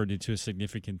 has turned into a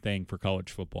significant thing for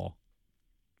college football.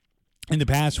 In the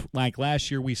past, like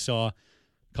last year, we saw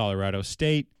Colorado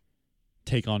State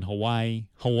take on Hawaii.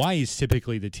 Hawaii is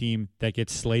typically the team that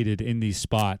gets slated in these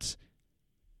spots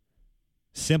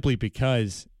simply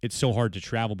because it's so hard to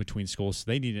travel between schools. So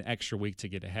they need an extra week to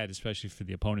get ahead, especially for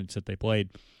the opponents that they played.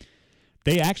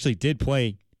 They actually did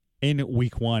play in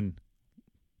Week 0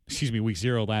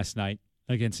 last night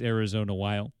against the Arizona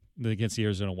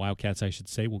Wildcats, I should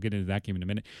say. We'll get into that game in a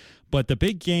minute. But the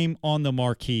big game on the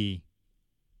marquee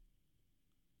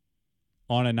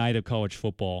on a night of college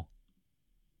football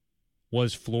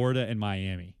was Florida and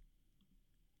Miami.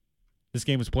 This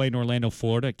game was played in Orlando,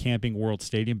 Florida, at Camping World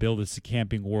Stadium, billed as the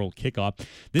Camping World Kickoff.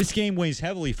 This game weighs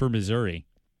heavily for Missouri.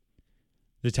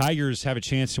 The Tigers have a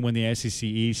chance to win the SEC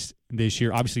East this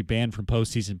year, obviously banned from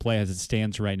postseason play as it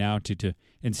stands right now due to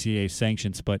NCAA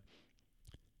sanctions, but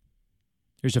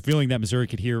there's a feeling that Missouri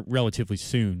could hear relatively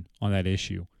soon on that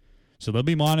issue. So they'll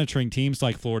be monitoring teams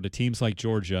like Florida, teams like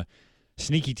Georgia,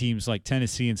 sneaky teams like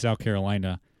Tennessee and South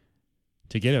Carolina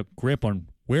to get a grip on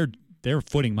where their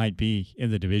footing might be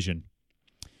in the division.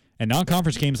 And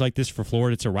non-conference games like this for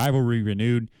Florida, it's a rivalry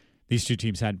renewed. These two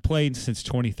teams hadn't played since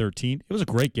 2013. It was a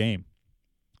great game.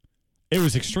 It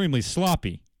was extremely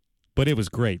sloppy, but it was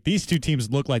great. These two teams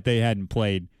looked like they hadn't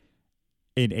played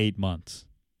in 8 months.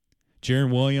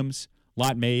 Jaron Williams, a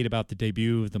lot made about the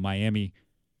debut of the Miami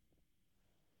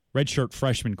redshirt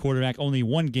freshman quarterback. Only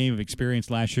one game of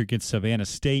experience last year against Savannah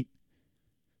State.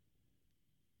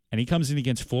 And he comes in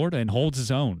against Florida and holds his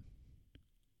own.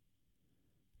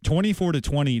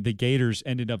 24-20, the Gators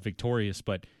ended up victorious,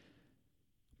 but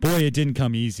boy, it didn't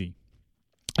come easy.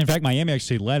 In fact, Miami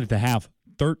actually led at the half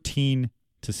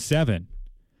 13-7.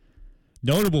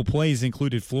 Notable plays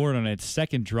included Florida on its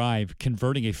second drive,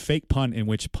 converting a fake punt in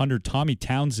which punter Tommy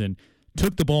Townsend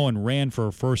took the ball and ran for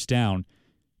a first down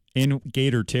in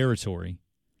Gator territory.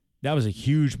 That was a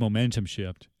huge momentum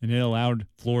shift, and it allowed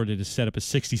Florida to set up a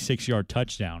 66-yard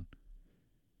touchdown.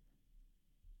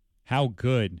 How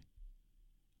good.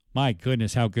 My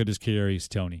goodness, how good is Kadarius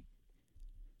Toney?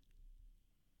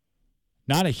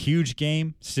 Not a huge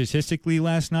game statistically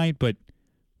last night, but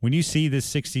when you see this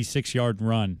 66-yard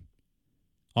run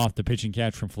off the pitching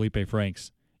catch from Felipe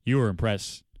Franks. You were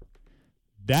impressed.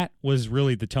 That was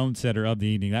really the tone setter of the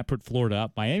evening. That put Florida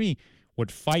up. Miami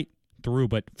would fight through,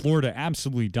 but Florida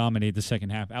absolutely dominated the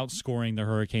second half, outscoring the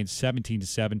Hurricanes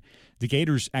 17-7. The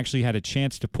Gators actually had a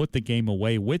chance to put the game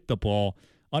away with the ball.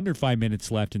 Under 5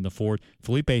 minutes left in the fourth.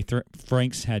 Felipe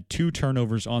Franks had 2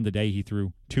 turnovers on the day. He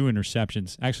threw 2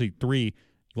 interceptions. Actually, 3.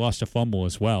 He lost a fumble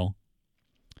as well.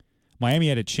 Miami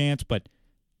had a chance, but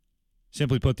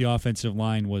simply put, the offensive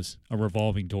line was a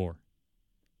revolving door.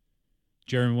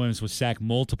 Jeremy Williams was sacked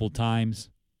multiple times.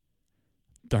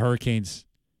 The Hurricanes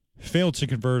failed to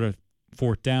convert a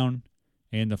fourth down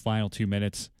in the final 2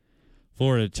 minutes.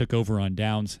 Florida took over on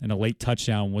downs, and a late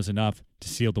touchdown was enough to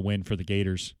seal the win for the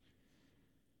Gators.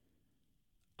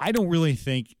 I don't really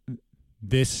think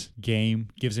this game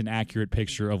gives an accurate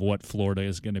picture of what Florida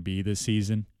is going to be this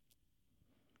season.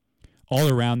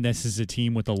 All around, this is a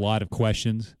team with a lot of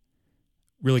questions.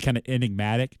 Really kind of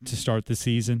enigmatic to start the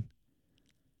season.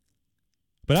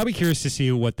 But I'll be curious to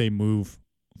see what they move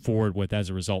forward with as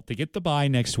a result. They get the bye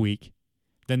next week.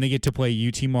 Then they get to play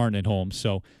UT Martin at home.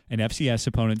 So an FCS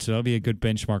opponent. So that'll be a good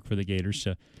benchmark for the Gators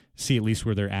to see at least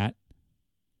where they're at.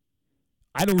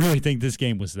 I don't really think this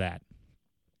game was that.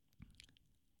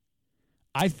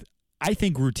 I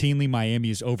think routinely Miami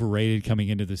is overrated coming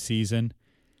into the season.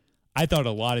 I thought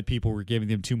a lot of people were giving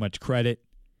them too much credit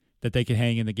that they could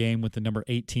hang in the game with the number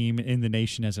 8 team in the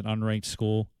nation as an unranked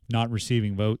school, not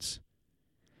receiving votes.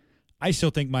 I still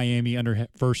think Miami under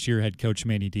first-year head coach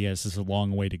Manny Diaz is a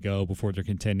long way to go before they're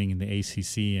contending in the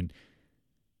ACC and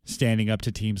standing up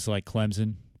to teams like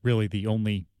Clemson, really the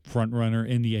only front-runner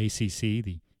in the ACC,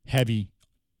 the heavy,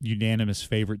 unanimous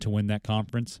favorite to win that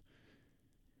conference.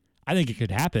 I think it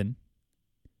could happen.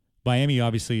 Miami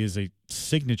obviously is a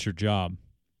signature job.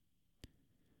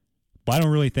 But I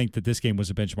don't really think that this game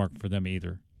was a benchmark for them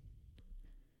either.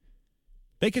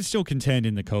 They could still contend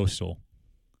in the Coastal.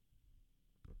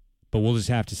 But we'll just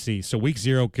have to see. So week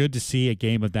 0, good to see a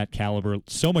game of that caliber.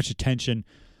 So much attention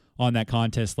on that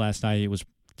contest last night. It was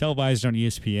televised on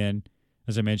ESPN.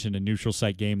 As I mentioned, a neutral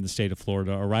site game in the state of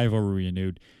Florida. A rivalry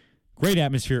renewed. Great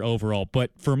atmosphere overall.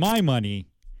 But for my money,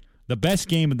 the best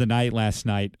game of the night last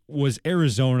night was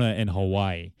Arizona and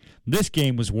Hawaii. This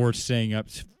game was worth staying up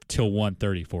till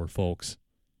 1:34, folks.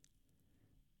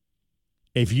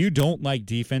 If you don't like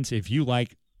defense, if you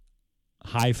like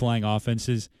high-flying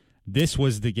offenses, this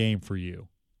was the game for you.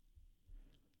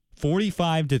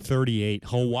 45-38,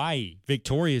 Hawaii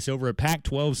victorious over a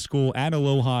Pac-12 school at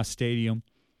Aloha Stadium.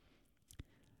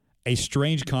 A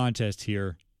strange contest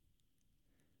here.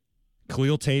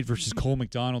 Khalil Tate versus Cole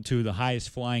McDonald, 2 of the highest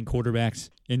flying quarterbacks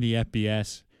in the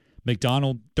FBS.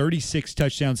 McDonald, 36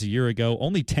 touchdowns a year ago,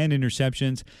 only 10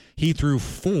 interceptions. He threw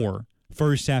 4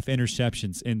 first-half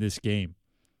interceptions in this game.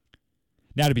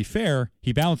 Now, to be fair,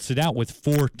 he balanced it out with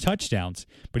 4 touchdowns,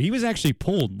 but he was actually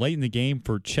pulled late in the game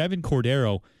for Chevin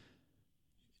Cordero.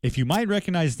 If you might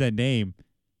recognize that name,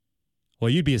 well,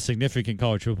 you'd be a significant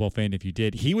college football fan if you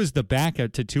did. He was the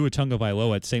backup to Tua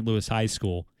Tagovailoa at St. Louis High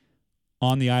School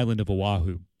on the island of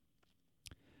Oahu.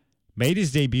 Made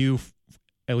his debut,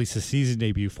 at least a season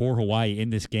debut for Hawaii in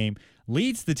this game,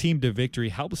 leads the team to victory,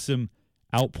 helps them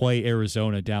outplay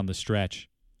Arizona down the stretch.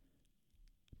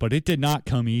 But it did not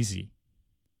come easy.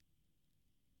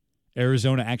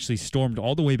 Arizona actually stormed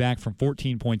all the way back from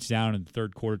 14 points down in the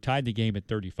third quarter, tied the game at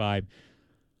 35.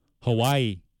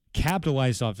 Hawaii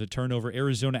capitalized off the turnover.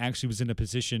 Arizona actually was in a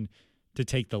position to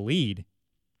take the lead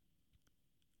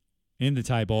in the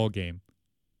tie ball game.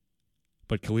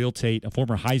 But Khalil Tate, a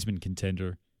former Heisman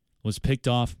contender, was picked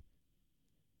off,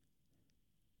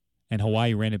 and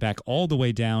Hawaii ran it back all the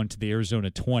way down to the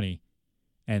Arizona 20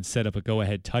 and set up a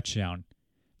go-ahead touchdown.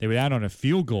 They would add on a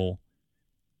field goal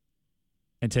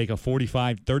and take a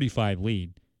 45-35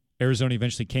 lead. Arizona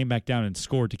eventually came back down and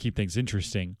scored to keep things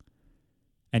interesting.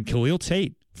 And Khalil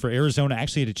Tate for Arizona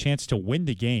actually had a chance to win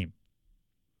the game.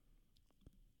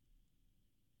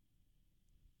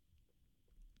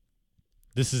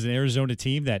 This is an Arizona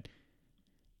team that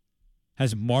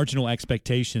has marginal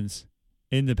expectations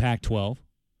in the Pac-12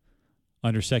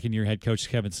 under second-year head coach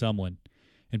Kevin Sumlin.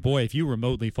 And boy, if you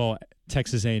remotely follow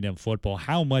Texas A&M football,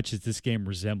 how much is this game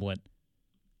resemblant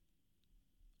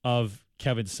of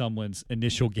Kevin Sumlin's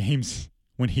initial games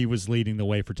when he was leading the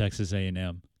way for Texas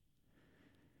A&M?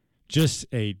 Just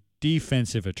a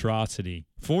defensive atrocity.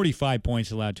 45 points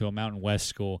allowed to a Mountain West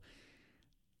school.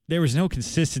 There was no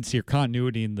consistency or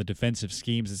continuity in the defensive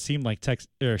schemes. It seemed like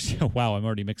wow, I'm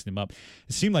already mixing them up.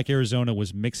 It seemed like Arizona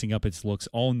was mixing up its looks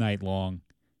all night long,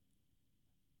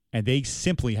 and they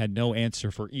simply had no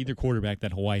answer for either quarterback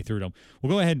that Hawaii threw them.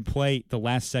 We'll go ahead and play the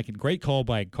last second. Great call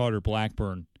by Carter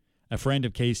Blackburn a friend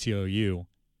of KCOU,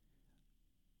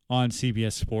 on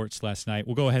CBS Sports last night.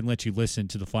 We'll go ahead and let you listen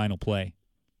to the final play.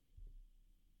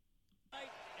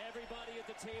 Everybody at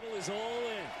the table is all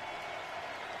in.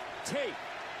 Tate.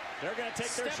 They're going to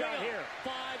take their shot here.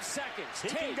 5 seconds. He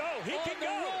can go. He can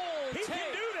go. He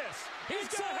can do this. He's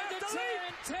going to have to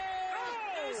lead. Tate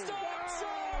is the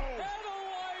shot, and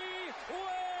Hawaii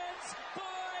wins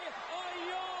by a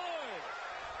yard.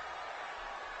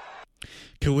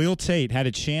 Khalil Tate had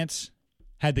a chance,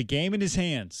 had the game in his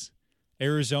hands.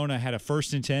 Arizona had a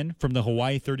 1st and 10 from the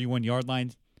Hawaii 31-yard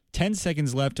line. 10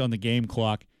 seconds left on the game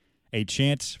clock. A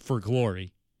chance for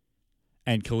glory.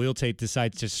 And Khalil Tate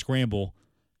decides to scramble.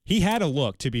 He had a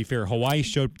look, to be fair. Hawaii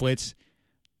showed blitz.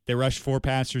 They rushed 4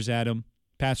 passers at him.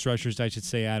 Pass rushers, I should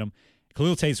say, at him.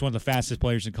 Khalil Tate's one of the fastest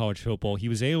players in college football. He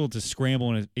was able to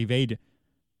scramble and evade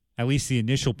at least the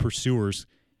initial pursuers.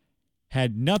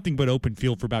 Had nothing but open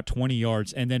field for about 20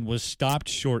 yards and then was stopped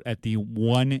short at the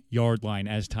 1-yard line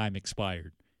as time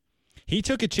expired. He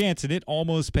took a chance, and it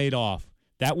almost paid off.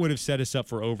 That would have set us up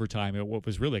for overtime in what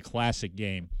was really a classic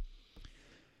game.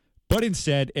 But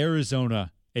instead,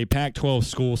 Arizona, a Pac-12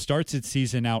 school, starts its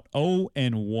season out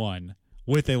 0-1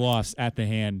 with a loss at the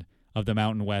hand of the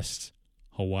Mountain West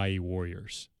Hawaii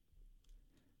Warriors.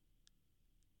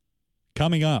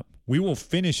 Coming up, we will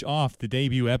finish off the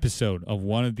debut episode of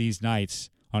one of these nights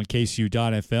on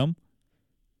KCU.FM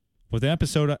with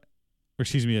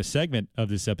a segment of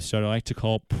this episode I like to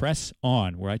call Press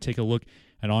On, where I take a look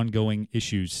at ongoing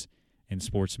issues in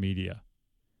sports media.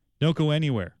 Don't go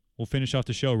anywhere. We'll finish off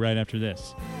the show right after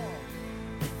this.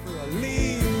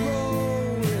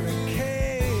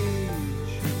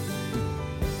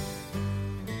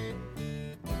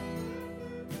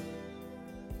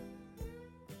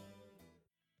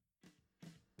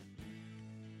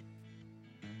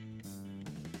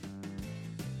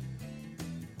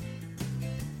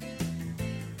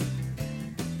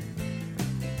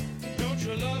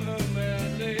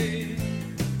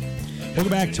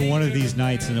 Welcome back to One of These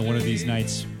Nights and the One of These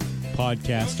Nights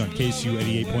podcast on KCU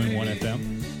 88.1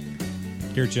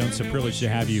 FM. Garrett Jones, a privilege to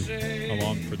have you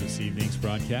along for this evening's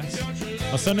broadcast.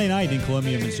 A Sunday night in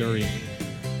Columbia, Missouri.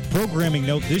 Programming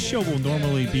note, this show will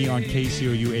normally be on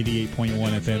KCOU 88.1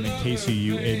 FM and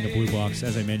KCOU in the Blue Box.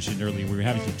 As I mentioned earlier, we were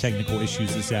having some technical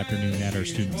issues this afternoon at our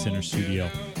Student Center studio.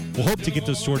 We'll hope to get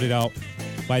those sorted out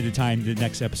by the time the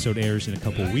next episode airs in a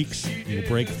couple of weeks. We will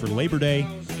break for Labor Day.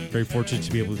 Very fortunate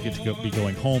to be able to be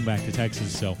going home back to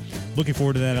Texas. So looking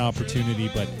forward to that opportunity.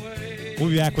 But we'll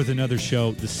be back with another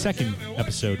show, the second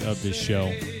episode of this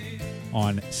show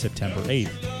on September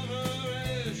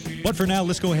 8th. But for now,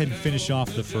 let's go ahead and finish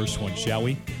off the first one, shall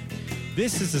we?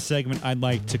 This is a segment I'd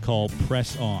like to call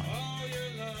Press On.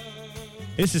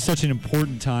 This is such an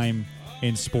important time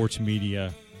in sports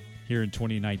media here in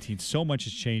 2019. So much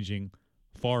is changing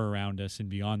far around us and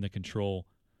beyond the control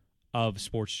of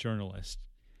sports journalists.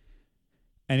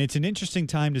 And it's an interesting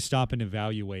time to stop and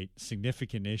evaluate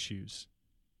significant issues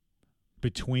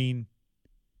between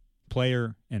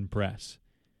player and press.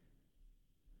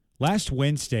 Last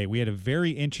Wednesday, we had a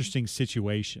very interesting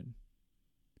situation.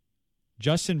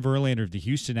 Justin Verlander of the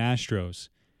Houston Astros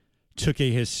took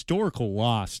a historical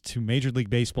loss to Major League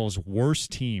Baseball's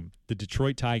worst team, the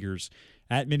Detroit Tigers,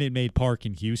 at Minute Maid Park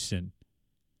in Houston.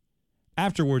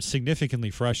 Afterwards, significantly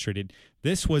frustrated.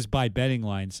 This was by betting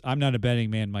lines. I'm not a betting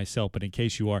man myself, but in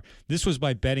case you are, this was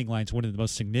by betting lines one of the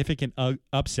most significant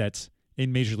upsets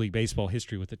in Major League Baseball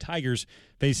history, with the Tigers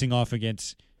facing off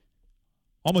against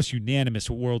almost unanimous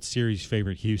World Series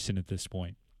favorite Houston at this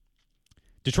point.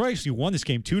 Detroit actually won this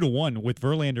game 2-1 with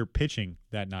Verlander pitching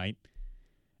that night.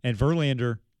 And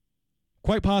Verlander,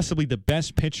 quite possibly the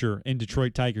best pitcher in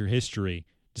Detroit Tiger history,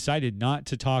 decided not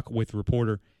to talk with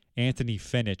reporter Anthony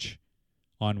Fenich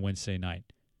on Wednesday night.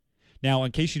 Now,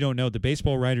 in case you don't know, the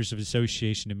Baseball Writers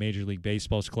Association of Major League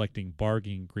Baseball's collective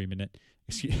bargaining agreement,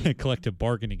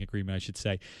 I should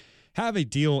say, have a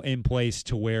deal in place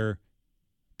to where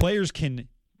players can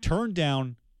turn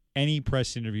down any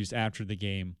press interviews after the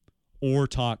game or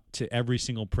talk to every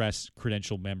single press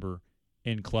credential member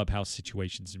in clubhouse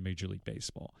situations in Major League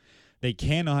Baseball. They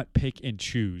cannot pick and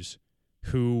choose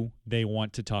who they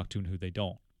want to talk to and who they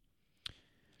don't.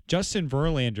 Justin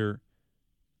Verlander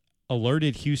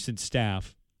alerted Houston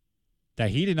staff that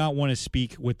he did not want to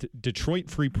speak with Detroit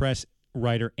Free Press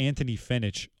writer Anthony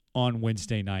Fenich on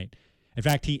Wednesday night. In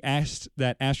fact, he asked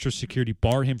that Astros security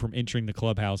bar him from entering the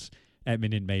clubhouse at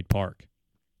Minute Maid Park.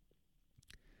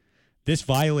 This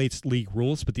violates league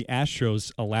rules, but the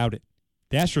Astros allowed it.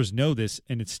 The Astros know this,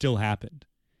 and it still happened.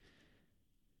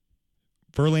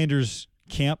 Verlander's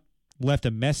camp left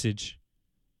a message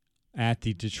at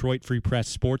the Detroit Free Press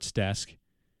sports desk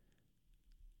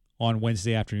on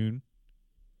Wednesday afternoon.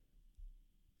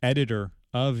 Editor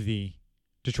of the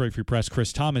Detroit Free Press,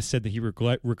 Chris Thomas, said that he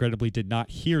regrettably did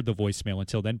not hear the voicemail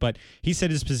until then, but he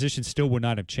said his position still would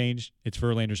not have changed. It's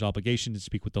Verlander's obligation to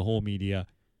speak with the whole media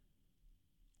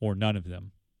or none of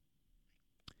them.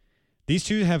 These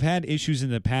two have had issues in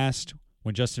the past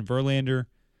when Justin Verlander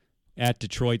at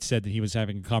Detroit said that he was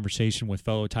having a conversation with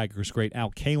fellow Tigers great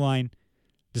Al Kaline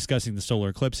discussing the solar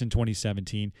eclipse in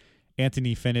 2017.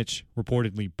 Anthony Finnich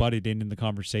reportedly butted in the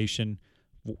conversation.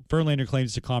 Verlander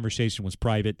claims the conversation was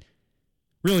private.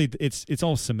 Really, it's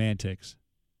all semantics.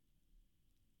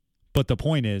 But the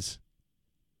point is,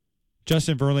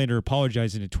 Justin Verlander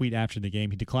apologized in a tweet after the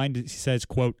game. He says,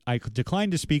 quote, "I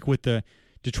declined to speak with the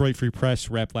Detroit Free Press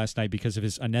rep last night because of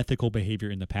his unethical behavior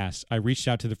in the past. I reached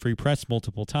out to the Free Press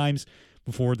multiple times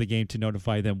before the game to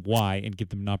notify them why and give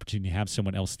them an opportunity to have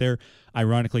someone else there.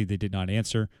 Ironically, they did not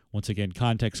answer." Once again,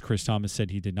 context, Chris Thomas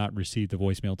said he did not receive the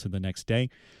voicemail till the next day.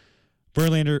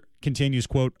 Verlander continues,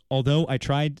 quote, "Although I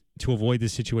tried to avoid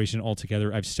this situation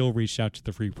altogether, I've still reached out to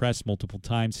the Free Press multiple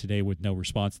times today with no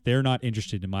response. They're not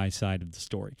interested in my side of the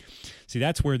story." See,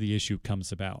 that's where the issue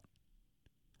comes about.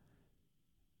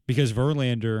 Because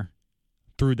Verlander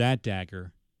threw that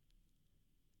dagger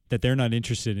that they're not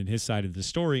interested in his side of the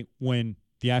story when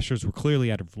the Astros were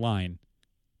clearly out of line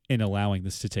in allowing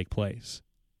this to take place.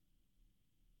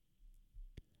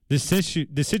 The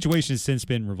situation has since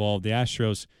been resolved. The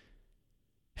Astros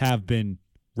have been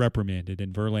reprimanded,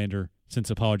 and Verlander since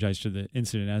apologized for the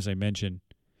incident, as I mentioned.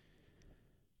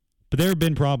 But there have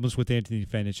been problems with Anthony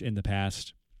Finnich in the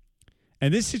past.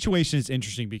 And this situation is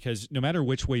interesting because no matter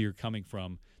which way you're coming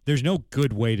from, there's no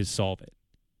good way to solve it.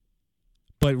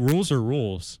 But rules are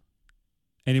rules.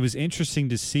 And it was interesting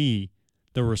to see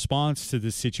the response to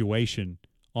this situation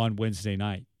on Wednesday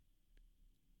night.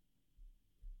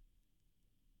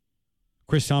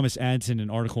 Chris Thomas adds in an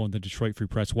article in the Detroit Free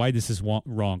Press why this is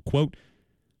wrong. Quote,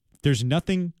 "There's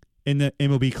nothing in the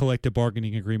MLB collective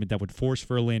bargaining agreement that would force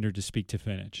Verlander to speak to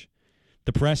Finnich.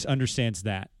 The press understands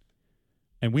that.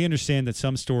 And we understand that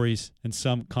some stories and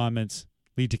some comments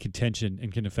lead to contention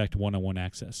and can affect one-on-one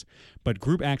access. But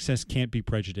group access can't be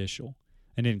prejudicial."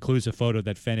 And it includes a photo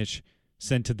that Finnich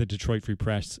sent to the Detroit Free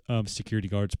Press of security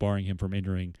guards barring him from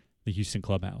entering the Houston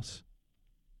clubhouse.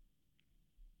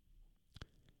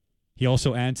 He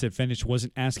also adds that Finnich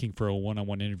wasn't asking for a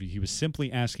one-on-one interview. He was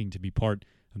simply asking to be part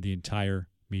of the entire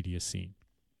media scene.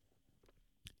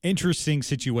 Interesting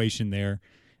situation there.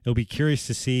 It'll be curious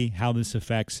to see how this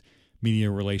affects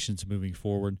media relations moving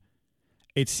forward.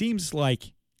 It seems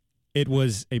like it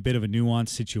was a bit of a nuanced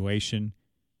situation,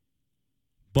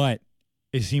 but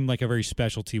it seemed like a very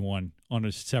specialty one on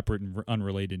a separate and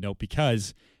unrelated note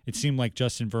because it seemed like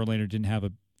Justin Verlander didn't have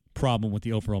a problem with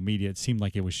the overall media. It seemed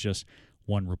like it was just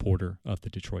one reporter of the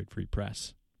Detroit Free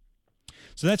Press.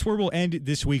 So that's where we'll end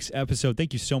this week's episode.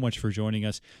 Thank you so much for joining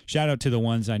us. Shout out to the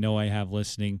ones I know I have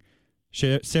listening.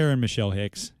 Sarah and Michelle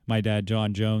Hicks, my dad,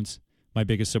 John Jones, my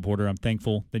biggest supporter. I'm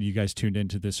thankful that you guys tuned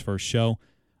into this first show.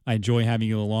 I enjoy having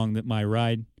you along my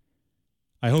ride.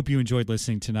 I hope you enjoyed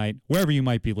listening tonight, wherever you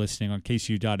might be listening on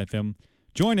KCU.FM.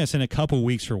 Join us in a couple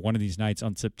weeks for one of these nights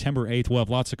on September 8th. We'll have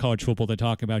lots of college football to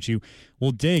talk about.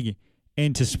 We'll dig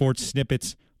into sports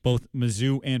snippets, both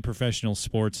Mizzou and professional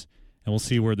sports, and we'll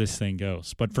see where this thing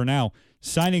goes. But for now,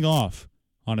 signing off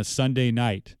on a Sunday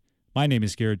night, my name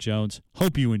is Garrett Jones.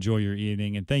 Hope you enjoy your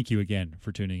evening, and thank you again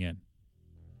for tuning in.